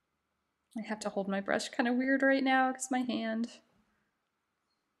 I have to hold my brush kind of weird right now because my hand.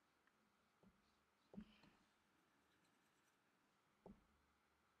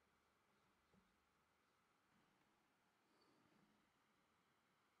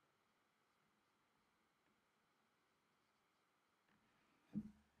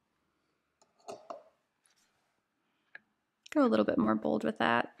 Go a little bit more bold with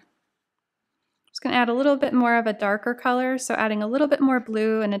that. Just going to add a little bit more of a darker color, so adding a little bit more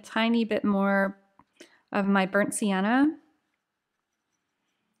blue and a tiny bit more of my burnt sienna.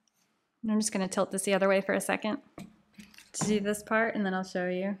 And I'm just going to tilt this the other way for a second to do this part, and then I'll show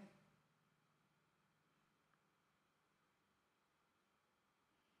you.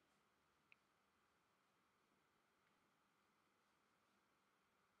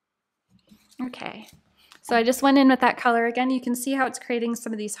 Okay, so I just went in with that color again. You can see how it's creating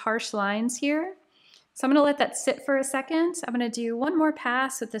some of these harsh lines here. So I'm going to let that sit for a second. I'm going to do one more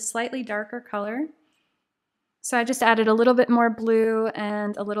pass with this slightly darker color. So I just added a little bit more blue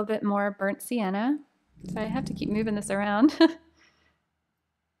and a little bit more burnt sienna. So I have to keep moving this around. I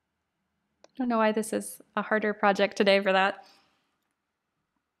don't know why this is a harder project today for that.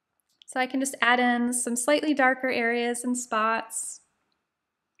 So I can just add in some slightly darker areas and spots.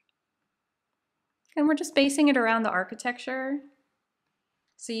 And we're just basing it around the architecture.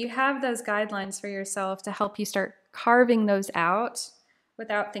 So you have those guidelines for yourself to help you start carving those out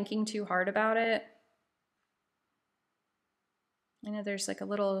without thinking too hard about it. I know there's like a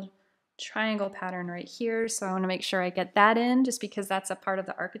little triangle pattern right here, so I want to make sure I get that in just because that's a part of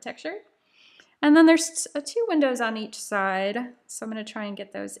the architecture. And then there's two windows on each side, so I'm going to try and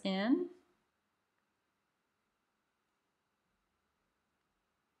get those in.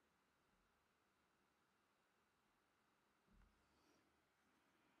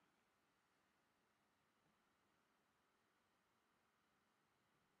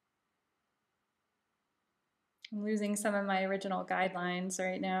 I'm losing some of my original guidelines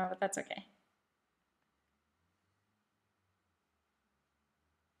right now, but that's okay.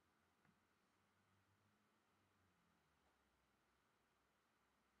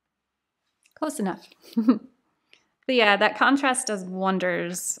 Close enough. But yeah, that contrast does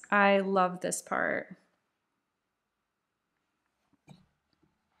wonders. I love this part.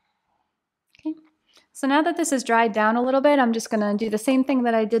 Okay, so now that this has dried down a little bit, I'm just gonna do the same thing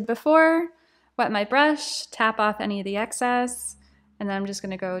that I did before. Wet my brush, tap off any of the excess, and then I'm just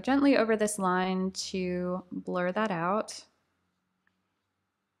gonna go gently over this line to blur that out.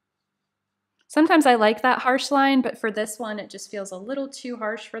 Sometimes I like that harsh line, but for this one, it just feels a little too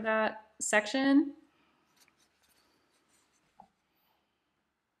harsh for that section.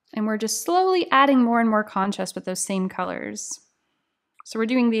 And we're just slowly adding more and more contrast with those same colors. So we're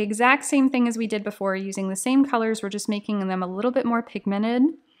doing the exact same thing as we did before, using the same colors, we're just making them a little bit more pigmented.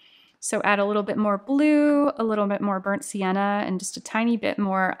 So add a little bit more blue, a little bit more burnt sienna, and just a tiny bit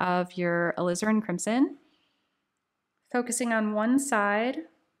more of your alizarin crimson. Focusing on one side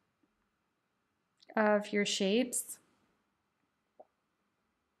of your shapes.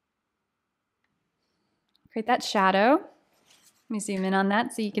 Create that shadow. Let me zoom in on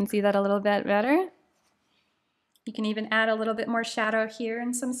that so you can see that a little bit better. You can even add a little bit more shadow here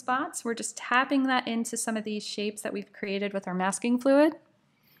in some spots. We're just tapping that into some of these shapes that we've created with our masking fluid.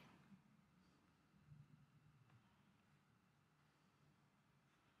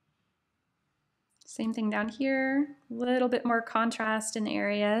 Same thing down here, a little bit more contrast in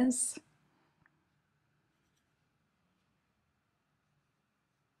areas.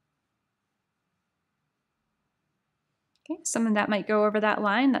 Okay, some of that might go over that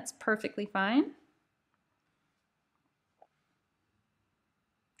line, that's perfectly fine.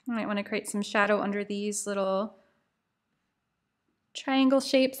 I might want to create some shadow under these little triangle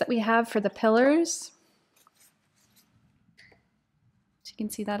shapes that we have for the pillars. So you can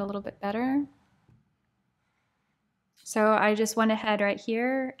see that a little bit better. So I just went ahead right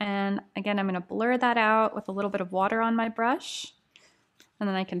here, and again, I'm going to blur that out with a little bit of water on my brush, and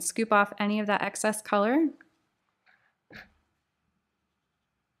then I can scoop off any of that excess color.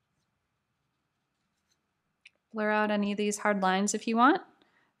 Blur out any of these hard lines if you want.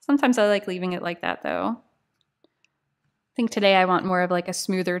 Sometimes I like leaving it like that though. I think today I want more of like a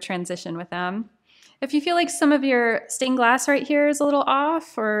smoother transition with them. If you feel like some of your stained glass right here is a little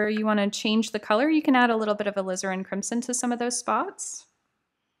off, or you want to change the color, you can add a little bit of alizarin crimson to some of those spots.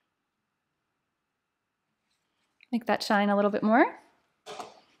 Make that shine a little bit more.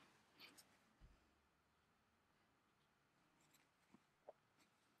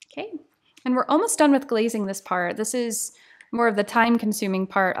 Okay, and we're almost done with glazing this part. This is more of the time-consuming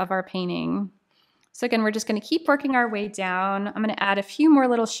part of our painting. So again, we're just going to keep working our way down. I'm going to add a few more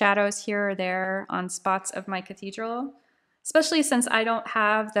little shadows here or there on spots of my cathedral, especially since I don't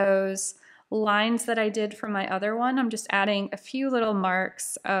have those lines that I did from my other one. I'm just adding a few little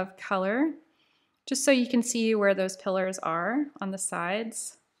marks of color, just so you can see where those pillars are on the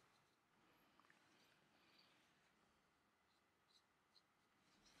sides.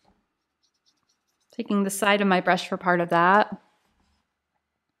 Taking the side of my brush for part of that.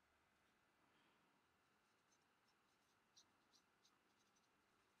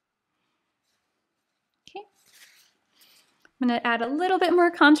 Okay. I'm going to add a little bit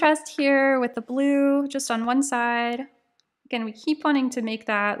more contrast here with the blue just on one side. Again, we keep wanting to make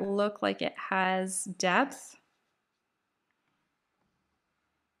that look like it has depth.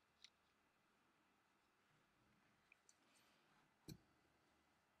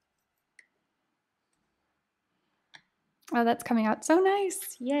 Oh, that's coming out so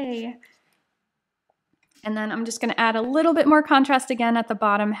nice. Yay. And then I'm just going to add a little bit more contrast again at the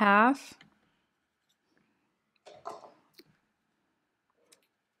bottom half.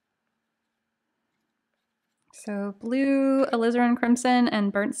 So blue, alizarin crimson,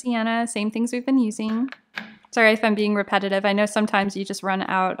 and burnt sienna, same things we've been using. Sorry if I'm being repetitive. I know sometimes you just run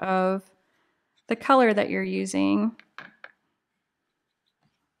out of the color that you're using.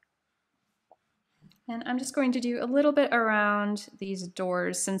 And I'm just going to do a little bit around these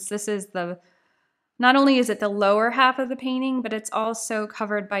doors, since this is not only is it the lower half of the painting, but it's also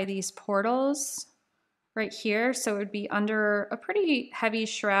covered by these portals right here. So it would be under a pretty heavy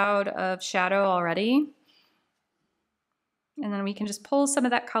shroud of shadow already. And then we can just pull some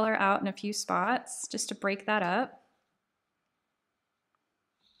of that color out in a few spots just to break that up.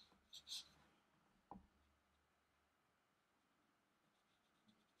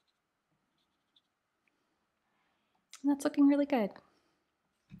 And that's looking really good.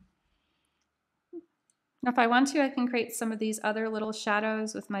 Now, if I want to, I can create some of these other little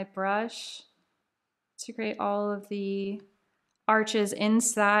shadows with my brush to create all of the arches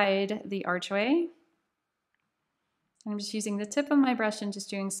inside the archway. I'm just using the tip of my brush and just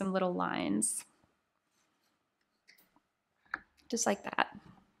doing some little lines. Just like that.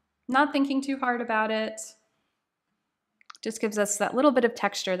 Not thinking too hard about it. Just gives us that little bit of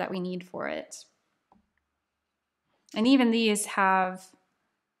texture that we need for it. And even these have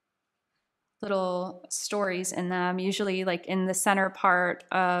little stories in them. Usually like in the center part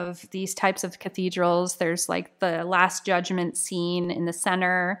of these types of cathedrals, there's like the Last Judgment scene in the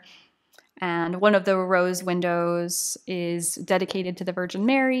center. And one of the rose windows is dedicated to the Virgin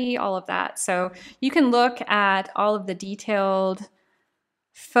Mary, all of that. So you can look at all of the detailed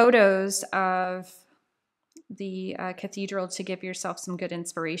photos of the cathedral to give yourself some good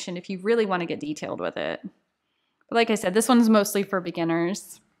inspiration if you really want to get detailed with it. But like I said, this one's mostly for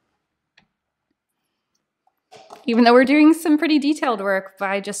beginners. Even though we're doing some pretty detailed work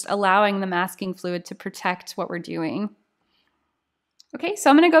by just allowing the masking fluid to protect what we're doing. Okay, so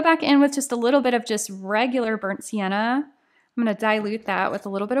I'm going to go back in with just a little bit of just regular burnt sienna. I'm going to dilute that with a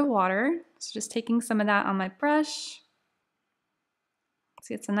little bit of water. So just taking some of that on my brush.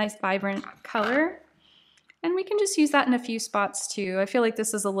 See, it's a nice vibrant color. And we can just use that in a few spots too. I feel like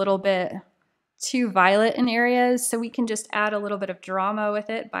this is a little bit too violet in areas, so we can just add a little bit of drama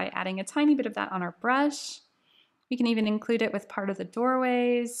with it by adding a tiny bit of that on our brush. We can even include it with part of the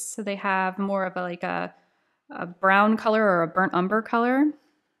doorways, so they have more of a brown color or a burnt umber color.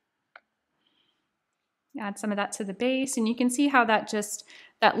 Add some of that to the base, and you can see how that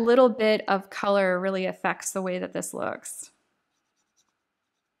little bit of color really affects the way that this looks.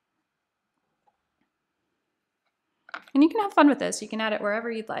 And you can have fun with this. You can add it wherever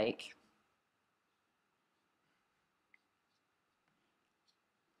you'd like.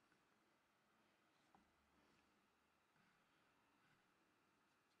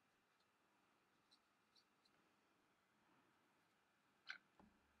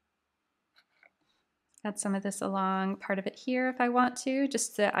 Add some of this along part of it here if I want to,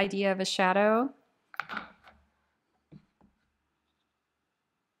 just the idea of a shadow.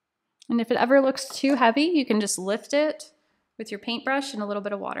 And if it ever looks too heavy, you can just lift it with your paintbrush and a little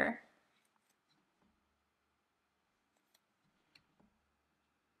bit of water.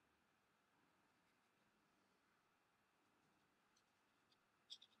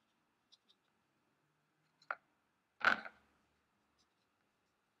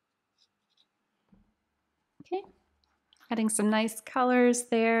 Okay, adding some nice colors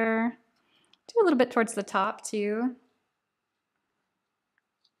there. Do a little bit towards the top too.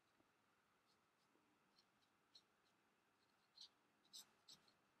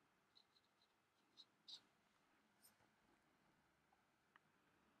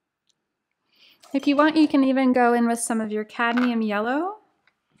 If you want, you can even go in with some of your cadmium yellow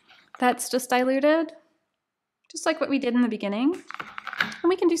that's just diluted, just like what we did in the beginning. And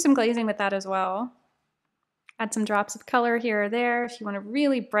we can do some glazing with that as well. Add some drops of color here or there if you want to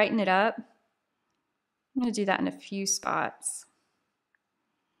really brighten it up. I'm going to do that in a few spots.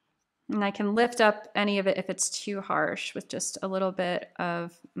 And I can lift up any of it if it's too harsh with just a little bit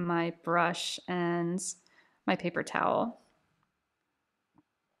of my brush and my paper towel.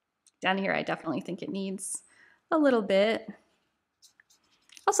 Down here, I definitely think it needs a little bit.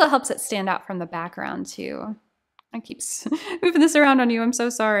 Also helps it stand out from the background too. I keep moving this around on you. I'm so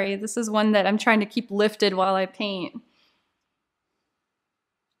sorry. This is one that I'm trying to keep lifted while I paint.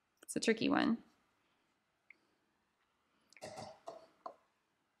 It's a tricky one.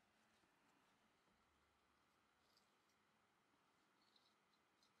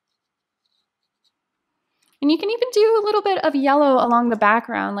 And you can even do a little bit of yellow along the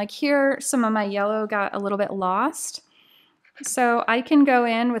background. Like here, some of my yellow got a little bit lost. So I can go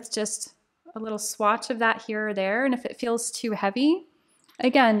in with just a little swatch of that here or there. And if it feels too heavy,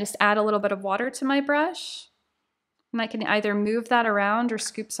 again, just add a little bit of water to my brush. And I can either move that around or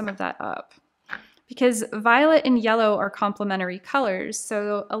scoop some of that up. Because violet and yellow are complementary colors,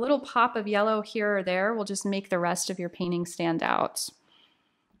 so a little pop of yellow here or there will just make the rest of your painting stand out.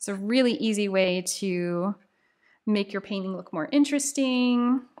 It's a really easy way to make your painting look more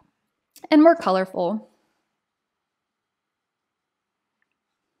interesting and more colorful.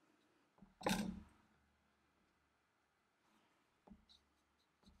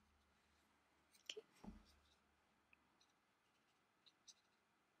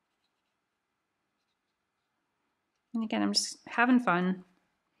 And again, I'm just having fun.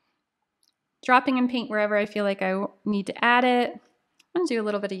 Dropping in paint wherever I feel like I need to add it. I'm gonna do a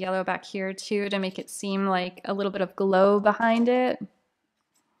little bit of yellow back here too to make it seem like a little bit of glow behind it. A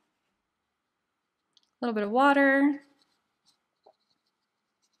little bit of water.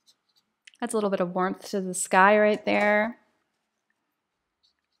 Adds a little bit of warmth to the sky right there.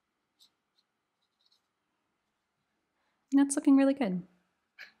 And that's looking really good.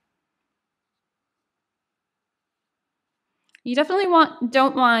 You definitely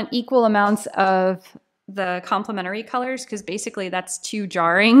don't want equal amounts of the complementary colors because basically that's too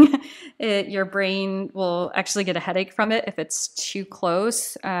jarring. Your brain will actually get a headache from it if it's too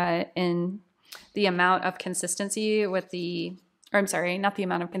close in the amount of consistency with the, or I'm sorry, not the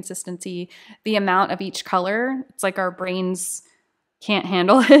amount of consistency, the amount of each color. It's like our brains can't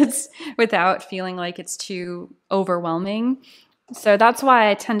handle it without feeling like it's too overwhelming. So that's why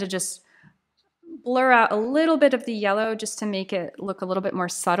I tend to just blur out a little bit of the yellow just to make it look a little bit more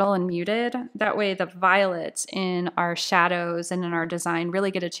subtle and muted. That way the violets in our shadows and in our design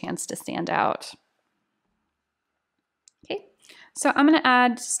really get a chance to stand out. Okay, so I'm gonna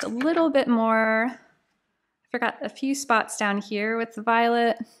add just a little bit more. I forgot a few spots down here with the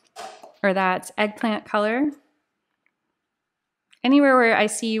violet, or that eggplant color. Anywhere where I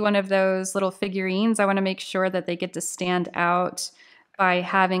see one of those little figurines, I wanna make sure that they get to stand out by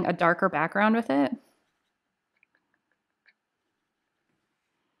having a darker background with it.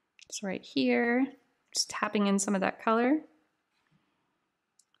 So right here, just tapping in some of that color. A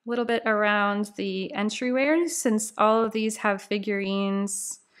little bit around the entryways, since all of these have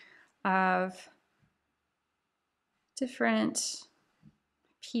figurines of different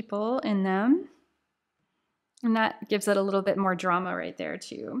people in them. And that gives it a little bit more drama right there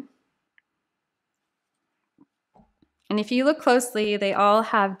too. And if you look closely, they all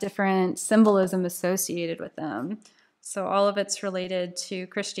have different symbolism associated with them. So all of it's related to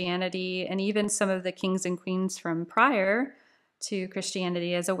Christianity, and even some of the kings and queens from prior to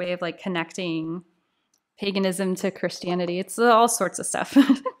Christianity as a way of like connecting paganism to Christianity. It's all sorts of stuff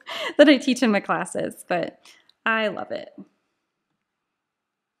that I teach in my classes, but I love it.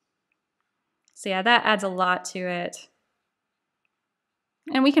 So yeah, that adds a lot to it.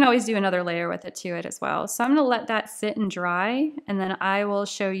 And we can always do another layer with it to it as well. So I'm gonna let that sit and dry, and then I will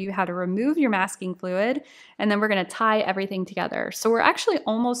show you how to remove your masking fluid, and then we're gonna tie everything together. So we're actually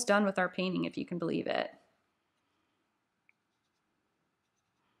almost done with our painting, if you can believe it.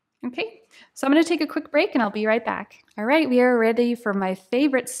 Okay, so I'm gonna take a quick break and I'll be right back. All right, we are ready for my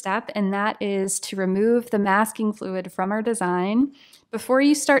favorite step, and that is to remove the masking fluid from our design. Before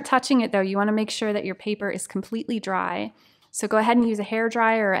you start touching it though, you wanna make sure that your paper is completely dry. So go ahead and use a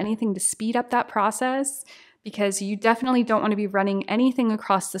hairdryer or anything to speed up that process, because you definitely don't want to be running anything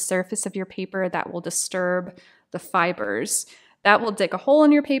across the surface of your paper that will disturb the fibers. That will dig a hole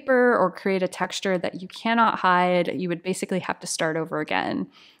in your paper or create a texture that you cannot hide. You would basically have to start over again,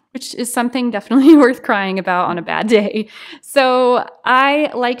 which is something definitely worth crying about on a bad day. So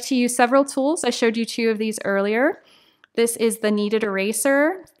I like to use several tools. I showed you 2 of these earlier. This is the Kneaded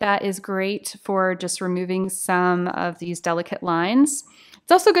eraser. That is great for just removing some of these delicate lines.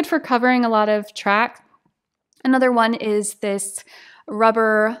 It's also good for covering a lot of track. Another one is this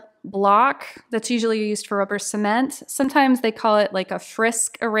rubber block that's usually used for rubber cement. Sometimes they call it like a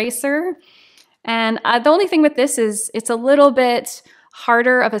Frisk eraser. And the only thing with this is it's a little bit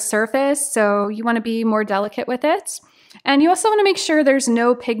harder of a surface, so you want to be more delicate with it. And you also want to make sure there's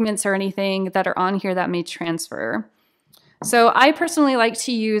no pigments or anything that are on here that may transfer. So I personally like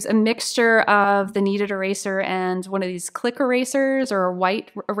to use a mixture of the kneaded eraser and one of these click erasers or a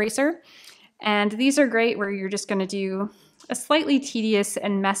white eraser. And these are great where you're just going to do a slightly tedious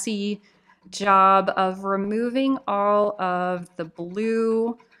and messy job of removing all of the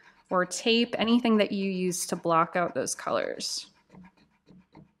blue or tape, anything that you use to block out those colors.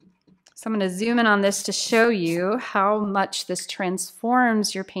 So I'm going to zoom in on this to show you how much this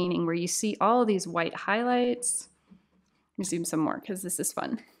transforms your painting, where you see all of these white highlights. Let me zoom some more because this is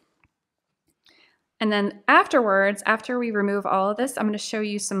fun. And then afterwards, after we remove all of this, I'm going to show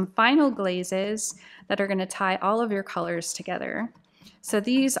you some final glazes that are going to tie all of your colors together. So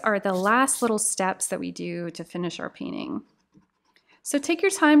these are the last little steps that we do to finish our painting. So take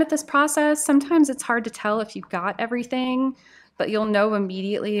your time with this process. Sometimes it's hard to tell if you've got everything, but you'll know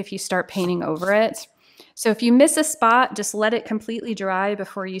immediately if you start painting over it. So if you miss a spot, just let it completely dry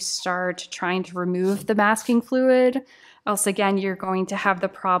before you start trying to remove the masking fluid. Else again, you're going to have the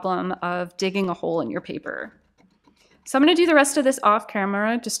problem of digging a hole in your paper. So I'm going to do the rest of this off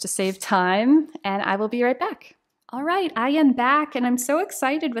camera just to save time, and I will be right back. All right, I am back, and I'm so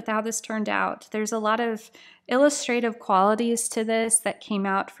excited with how this turned out. There's a lot of illustrative qualities to this that came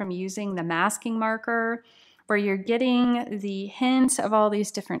out from using the masking marker, where you're getting the hint of all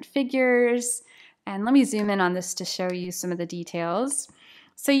these different figures. And let me zoom in on this to show you some of the details.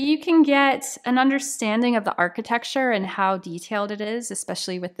 So you can get an understanding of the architecture and how detailed it is,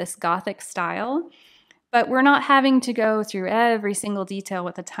 especially with this Gothic style. But we're not having to go through every single detail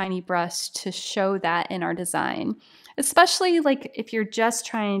with a tiny brush to show that in our design, especially like if you're just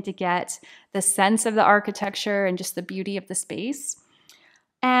trying to get the sense of the architecture and just the beauty of the space.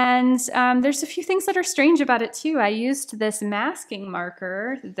 And there's a few things that are strange about it too. I used this masking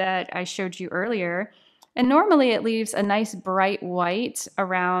marker that I showed you earlier, and normally it leaves a nice bright white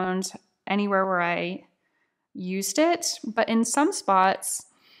around anywhere where I used it, but in some spots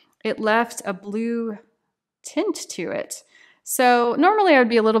it left a blue tint to it. So normally I would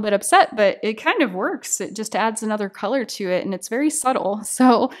be a little bit upset, but it kind of works. It just adds another color to it, and it's very subtle.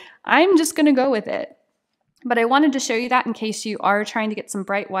 So I'm just going to go with it. But I wanted to show you that in case you are trying to get some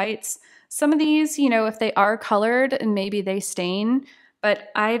bright whites. Some of these, you know, if they are colored and maybe they stain,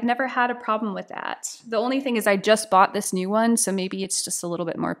 but I've never had a problem with that. The only thing is I just bought this new one, so maybe it's just a little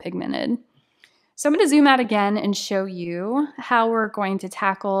bit more pigmented. So I'm going to zoom out again and show you how we're going to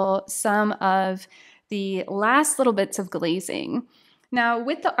tackle some of the last little bits of glazing. Now,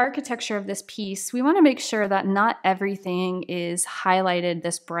 with the architecture of this piece, we want to make sure that not everything is highlighted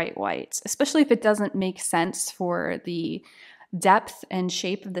this bright white, especially if it doesn't make sense for the depth and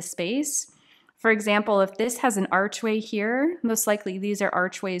shape of the space. For example, if this has an archway here, most likely these are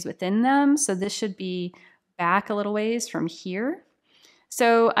archways within them, so this should be back a little ways from here.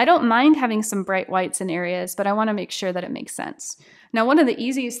 So I don't mind having some bright whites in areas, but I want to make sure that it makes sense. Now, one of the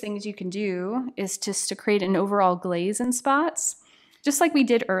easiest things you can do is just to create an overall glaze in spots, just like we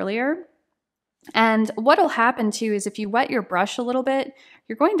did earlier. And what'll happen too is if you wet your brush a little bit,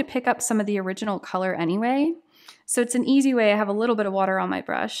 you're going to pick up some of the original color anyway. So it's an easy way. I have a little bit of water on my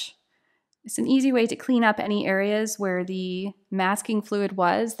brush. It's an easy way to clean up any areas where the masking fluid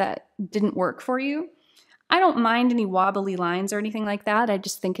was that didn't work for you. I don't mind any wobbly lines or anything like that. I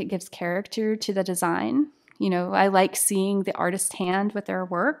just think it gives character to the design. You know, I like seeing the artist's hand with their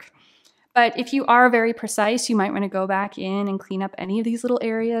work. But if you are very precise, you might want to go back in and clean up any of these little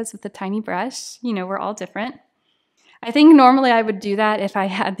areas with a tiny brush. You know, we're all different. I think normally I would do that if I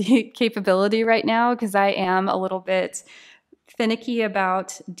had the capability right now, because I am a little bit finicky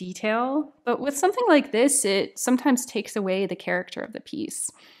about detail. But with something like this, it sometimes takes away the character of the piece.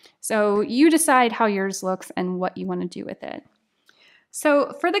 So you decide how yours looks and what you want to do with it.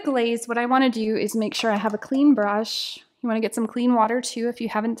 So for the glaze, what I want to do is make sure I have a clean brush. You want to get some clean water too if you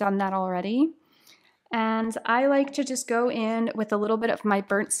haven't done that already. And I like to just go in with a little bit of my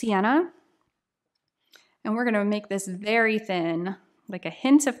burnt sienna. And we're going to make this very thin, like a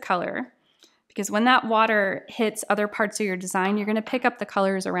hint of color. Because when that water hits other parts of your design, you're going to pick up the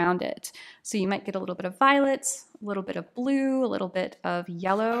colors around it. So you might get a little bit of violet, a little bit of blue, a little bit of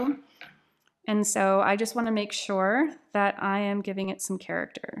yellow. And so I just want to make sure that I am giving it some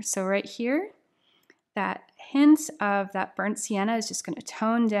character. So right here, that hint of that burnt sienna is just going to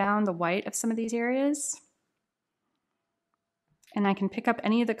tone down the white of some of these areas. And I can pick up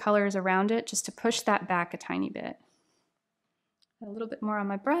any of the colors around it just to push that back a tiny bit. A little bit more on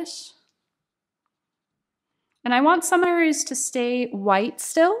my brush. And I want some areas to stay white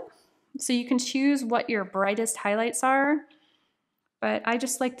still, so you can choose what your brightest highlights are, but I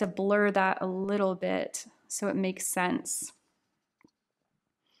just like to blur that a little bit so it makes sense.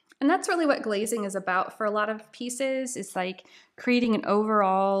 And that's really what glazing is about for a lot of pieces. It's like creating an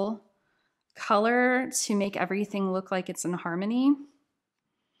overall color to make everything look like it's in harmony,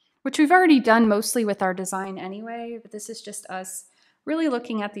 which we've already done mostly with our design anyway, but this is just us really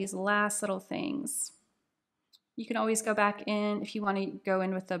looking at these last little things. You can always go back in if you want to go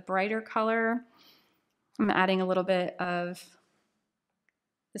in with a brighter color. I'm adding a little bit of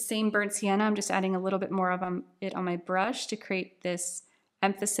the same burnt sienna. I'm just adding a little bit more of it on my brush to create this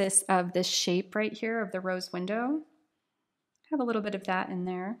emphasis of this shape right here of the rose window. Have a little bit of that in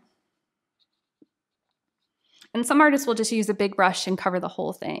there. And some artists will just use a big brush and cover the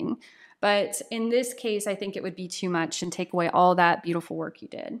whole thing. But in this case, I think it would be too much and take away all that beautiful work you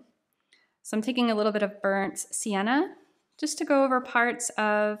did. So I'm taking a little bit of burnt sienna just to go over parts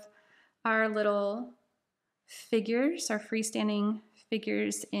of our little figures, our freestanding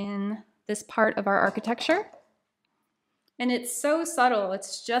figures in this part of our architecture. And it's so subtle,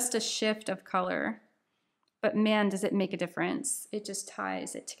 it's just a shift of color. But man, does it make a difference. It just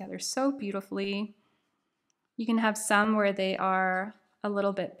ties it together so beautifully. You can have some where they are a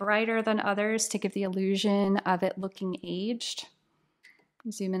little bit brighter than others to give the illusion of it looking aged.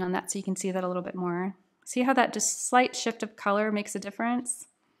 Zoom in on that so you can see that a little bit more. See how that just slight shift of color makes a difference?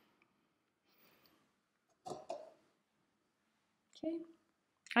 Okay.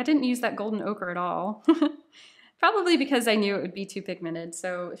 I didn't use that golden ochre at all. Probably because I knew it would be too pigmented.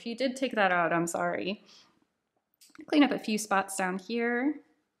 So if you did take that out, I'm sorry. Clean up a few spots down here.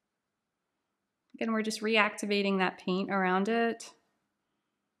 Again, we're just reactivating that paint around it.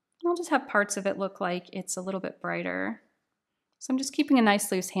 And I'll just have parts of it look like it's a little bit brighter. So I'm just keeping a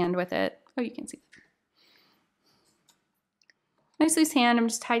nice loose hand with it. Oh, you can see. Nice loose hand. I'm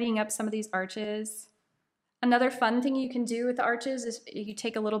just tidying up some of these arches. Another fun thing you can do with the arches is you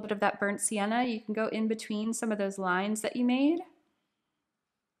take a little bit of that burnt sienna, you can go in between some of those lines that you made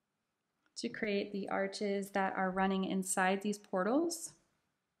to create the arches that are running inside these portals.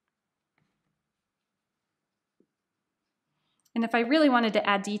 And if I really wanted to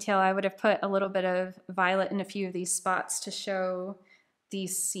add detail, I would have put a little bit of violet in a few of these spots to show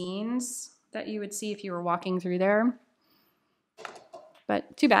these scenes that you would see if you were walking through there.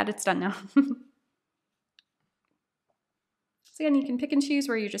 But too bad, it's done now. So again, you can pick and choose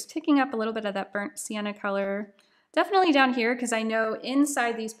where you're just picking up a little bit of that burnt sienna color. Definitely down here, because I know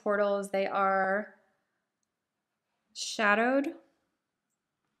inside these portals they are shadowed.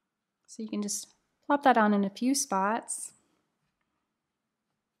 So you can just plop that on in a few spots.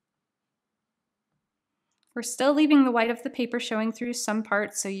 We're still leaving the white of the paper showing through some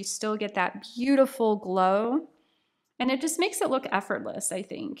parts, so you still get that beautiful glow. And it just makes it look effortless, I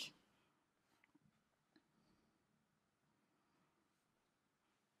think.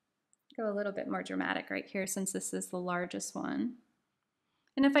 Go a little bit more dramatic right here since this is the largest one.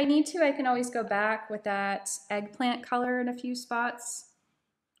 And if I need to, I can always go back with that eggplant color in a few spots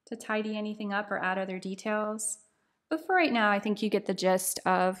to tidy anything up or add other details. But for right now, I think you get the gist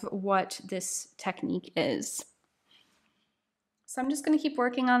of what this technique is. So I'm just going to keep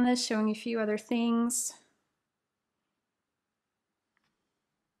working on this, showing you a few other things.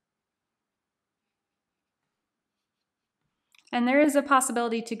 And there is a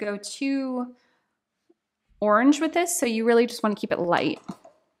possibility to go too orange with this, so you really just want to keep it light.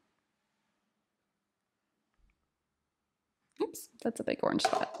 Oops, that's a big orange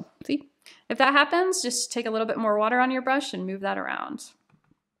spot. See? If that happens, just take a little bit more water on your brush and move that around.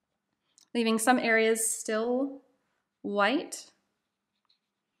 Leaving some areas still white.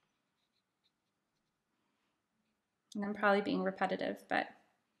 And I'm probably being repetitive, but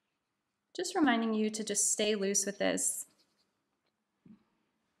just reminding you to just stay loose with this.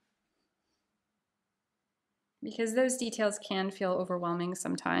 Because those details can feel overwhelming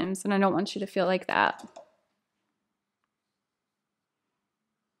sometimes, and I don't want you to feel like that.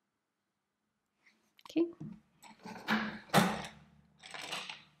 Okay.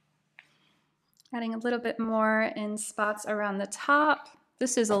 Adding a little bit more in spots around the top.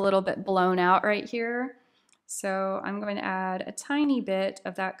 This is a little bit blown out right here. So I'm going to add a tiny bit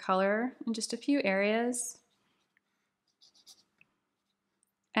of that color in just a few areas.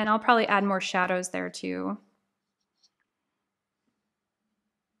 And I'll probably add more shadows there too.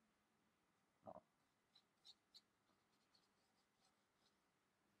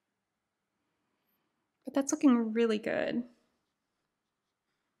 But that's looking really good.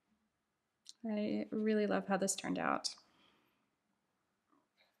 I really love how this turned out.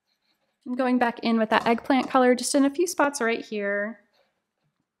 I'm going back in with that eggplant color just in a few spots right here.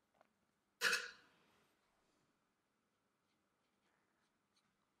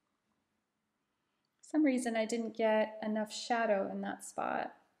 For some reason I didn't get enough shadow in that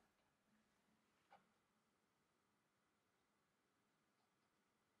spot.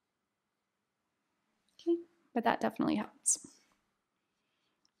 Okay, but that definitely helps.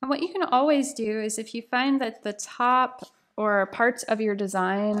 And what you can always do is if you find that the top or parts of your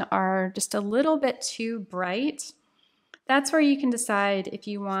design are just a little bit too bright, that's where you can decide if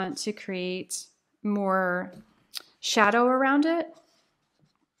you want to create more shadow around it.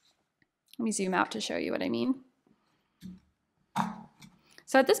 Let me zoom out to show you what I mean.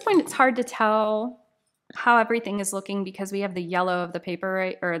 So at this point, it's hard to tell how everything is looking because we have the yellow of the paper,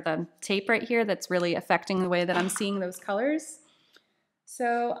 right, or the tape right here that's really affecting the way that I'm seeing those colors.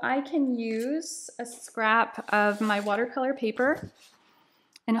 So I can use a scrap of my watercolor paper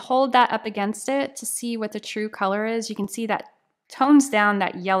and hold that up against it to see what the true color is. You can see that tones down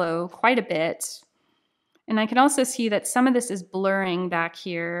that yellow quite a bit. And I can also see that some of this is blurring back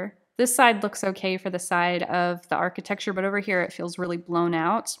here. This side looks okay for the side of the architecture, but over here it feels really blown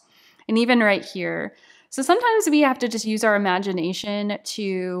out. And even right here. So sometimes we have to just use our imagination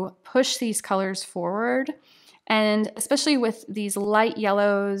to push these colors forward. And especially with these light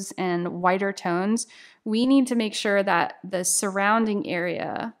yellows and whiter tones, we need to make sure that the surrounding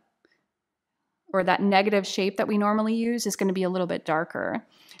area or that negative shape that we normally use is going to be a little bit darker.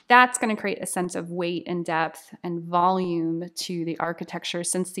 That's going to create a sense of weight and depth and volume to the architecture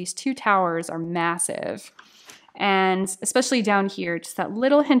since these two towers are massive. And especially down here, just that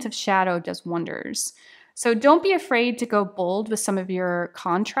little hint of shadow does wonders. So don't be afraid to go bold with some of your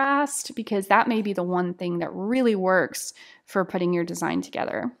contrast because that may be the one thing that really works for putting your design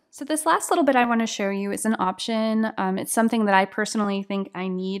together. So this last little bit I want to show you is an option. It's something that I personally think I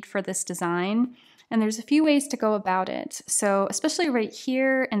need for this design. And there's a few ways to go about it. So especially right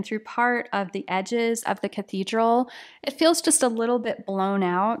here and through part of the edges of the cathedral, it feels just a little bit blown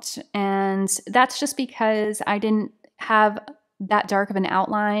out. And that's just because I didn't have that dark of an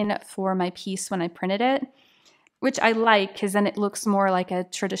outline for my piece when I printed it, which I like because then it looks more like a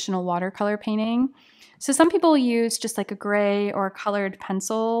traditional watercolor painting. So some people use just like a gray or a colored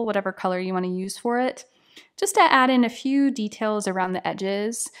pencil, whatever color you want to use for it, just to add in a few details around the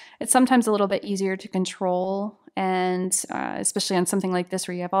edges. It's sometimes a little bit easier to control, and especially on something like this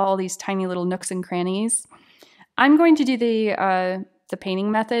where you have all these tiny little nooks and crannies. I'm going to do the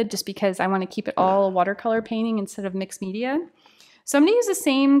painting method just because I want to keep it all a watercolor painting instead of mixed media. So I'm going to use the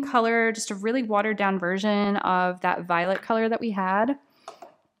same color, just a really watered down version of that violet color that we had.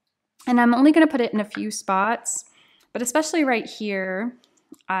 And I'm only going to put it in a few spots, but especially right here,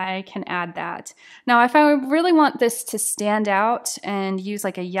 I can add that. Now, if I really want this to stand out and use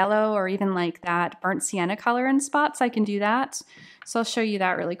like a yellow or even like that burnt sienna color in spots, I can do that. So I'll show you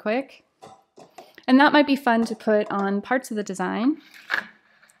that really quick. And that might be fun to put on parts of the design.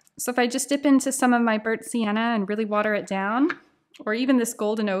 So if I just dip into some of my burnt sienna and really water it down, or even this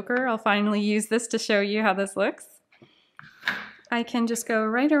golden ochre, I'll finally use this to show you how this looks. I can just go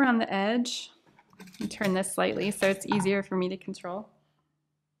right around the edge and turn this slightly so it's easier for me to control.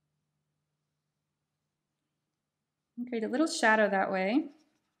 Create a little shadow that way.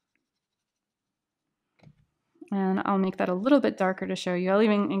 And I'll make that a little bit darker to show you. I'll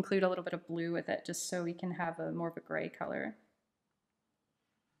even include a little bit of blue with it just so we can have a more of a gray color.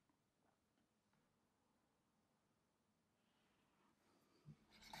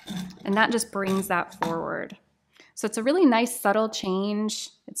 And that just brings that forward. So it's a really nice subtle change.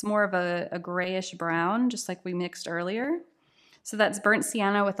 It's more of a grayish brown, just like we mixed earlier. So that's burnt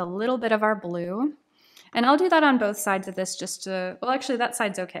sienna with a little bit of our blue. And I'll do that on both sides of this just to, well, actually that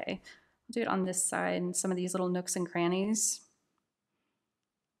side's okay. I'll do it on this side and some of these little nooks and crannies.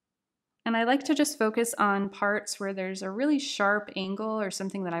 And I like to just focus on parts where there's a really sharp angle or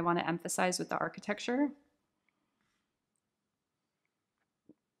something that I want to emphasize with the architecture.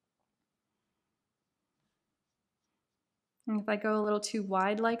 And if I go a little too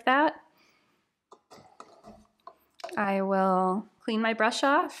wide like that, I will clean my brush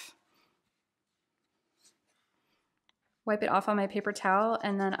off, wipe it off on my paper towel,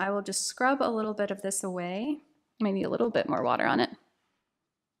 and then I will just scrub a little bit of this away, maybe a little bit more water on it.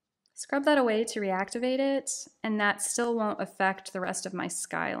 Scrub that away to reactivate it, and that still won't affect the rest of my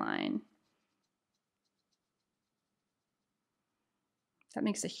skyline. That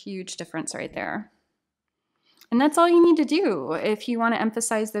makes a huge difference right there. And that's all you need to do if you want to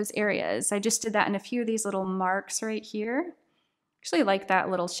emphasize those areas. I just did that in a few of these little marks right here. Actually like that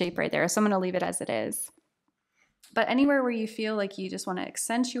little shape right there, so I'm going to leave it as it is. But anywhere where you feel like you just want to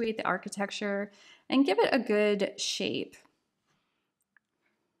accentuate the architecture and give it a good shape.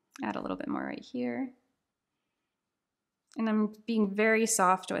 Add a little bit more right here. And I'm being very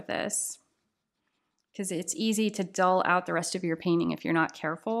soft with this because it's easy to dull out the rest of your painting if you're not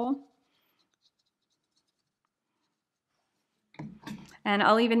careful. And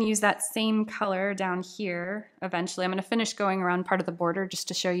I'll even use that same color down here eventually. I'm going to finish going around part of the border just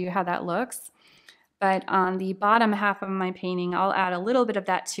to show you how that looks. But on the bottom half of my painting, I'll add a little bit of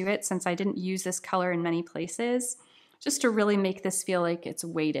that to it since I didn't use this color in many places, just to really make this feel like it's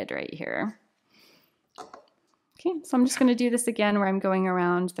weighted right here. Okay, so I'm just going to do this again where I'm going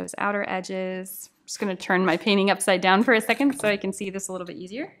around those outer edges. I'm just going to turn my painting upside down for a second so I can see this a little bit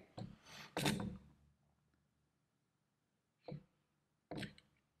easier.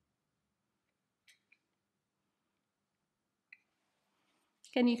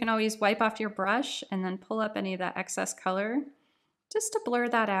 Again, you can always wipe off your brush and then pull up any of that excess color just to blur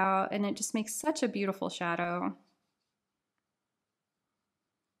that out, and it just makes such a beautiful shadow.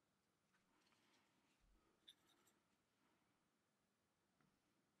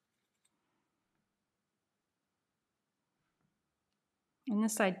 And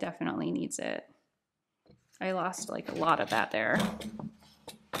this side definitely needs it. I lost like a lot of that there.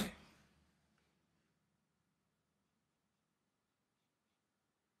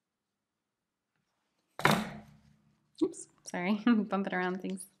 Oops, sorry, I'm bumping around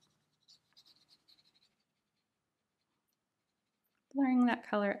things. Blurring that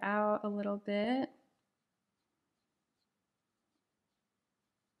color out a little bit.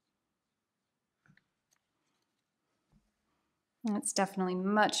 That's definitely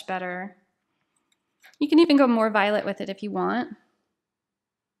much better. You can even go more violet with it if you want.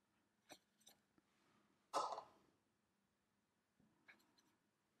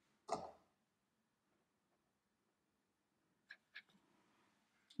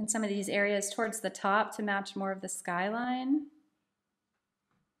 And some of these areas towards the top to match more of the skyline.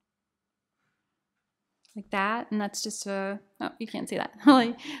 Like that, and that's just a, oh, you can't see that.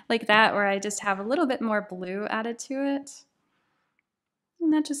 like that, where I just have a little bit more blue added to it.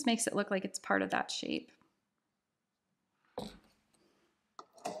 And that just makes it look like it's part of that shape.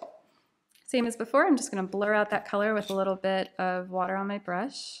 Same as before, I'm just going to blur out that color with a little bit of water on my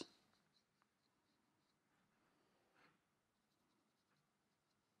brush.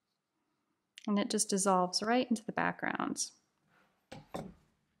 And it just dissolves right into the background.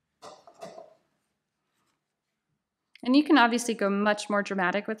 And you can obviously go much more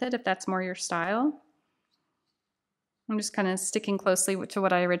dramatic with it if that's more your style. I'm just kind of sticking closely to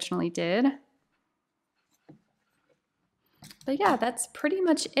what I originally did. But yeah, that's pretty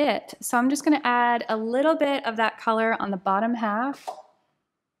much it. So I'm just going to add a little bit of that color on the bottom half.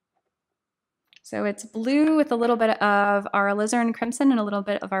 So it's blue with a little bit of our alizarin crimson and a little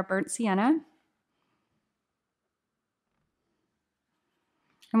bit of our burnt sienna.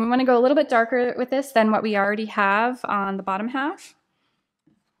 And we want to go a little bit darker with this than what we already have on the bottom half.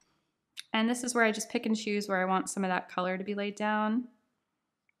 And this is where I just pick and choose where I want some of that color to be laid down.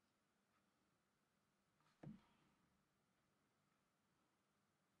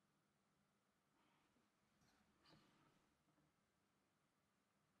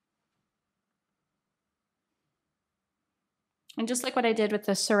 And just like what I did with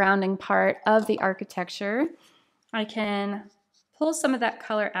the surrounding part of the architecture, I can pull some of that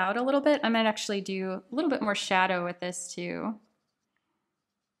color out a little bit. I might actually do a little bit more shadow with this too.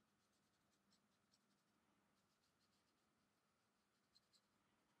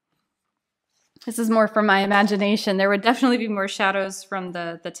 This is more from my imagination. There would definitely be more shadows from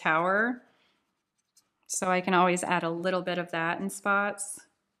the tower. So I can always add a little bit of that in spots.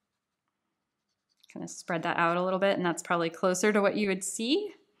 Kind of spread that out a little bit, and that's probably closer to what you would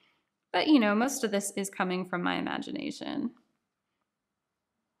see. But you know, most of this is coming from my imagination.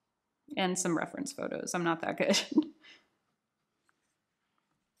 And some reference photos. I'm not that good.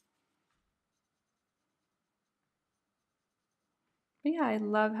 But yeah, I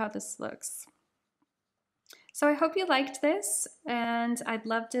love how this looks. So I hope you liked this, and I'd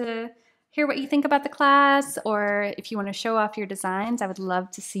love to hear what you think about the class, or if you want to show off your designs, I would love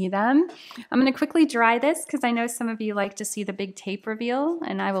to see them. I'm going to quickly dry this because I know some of you like to see the big tape reveal,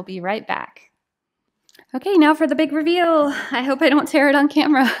 and I will be right back. Okay, now for the big reveal. I hope I don't tear it on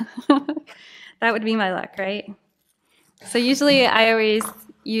camera. That would be my luck, right? So usually I always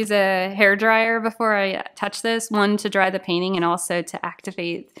use a hair dryer before I touch this, one to dry the painting and also to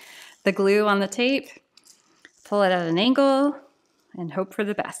activate the glue on the tape. Pull it at an angle and hope for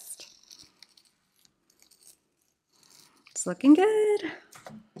the best. It's looking good.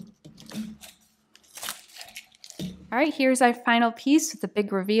 All right, here's our final piece with the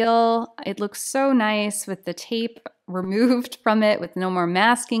big reveal. It looks so nice with the tape removed from it with no more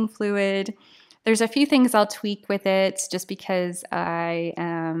masking fluid. There's a few things I'll tweak with it just because I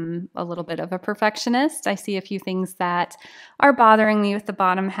am a little bit of a perfectionist. I see a few things that are bothering me with the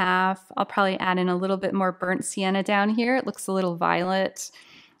bottom half. I'll probably add in a little bit more burnt sienna down here. It looks a little violet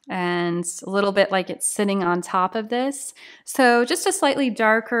and a little bit like it's sitting on top of this. So just a slightly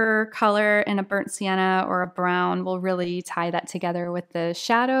darker color in a burnt sienna or a brown will really tie that together with the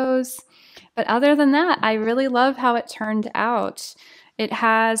shadows. But other than that, I really love how it turned out. It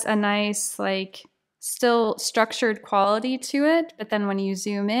has a nice, like, still structured quality to it, but then when you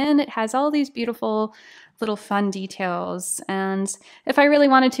zoom in, it has all these beautiful little fun details. And if I really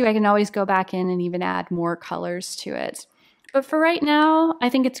wanted to, I can always go back in and even add more colors to it. But for right now, I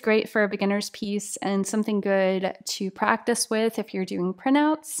think it's great for a beginner's piece and something good to practice with if you're doing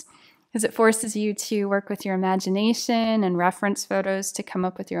printouts, because it forces you to work with your imagination and reference photos to come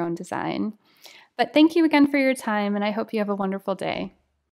up with your own design. But thank you again for your time, and I hope you have a wonderful day.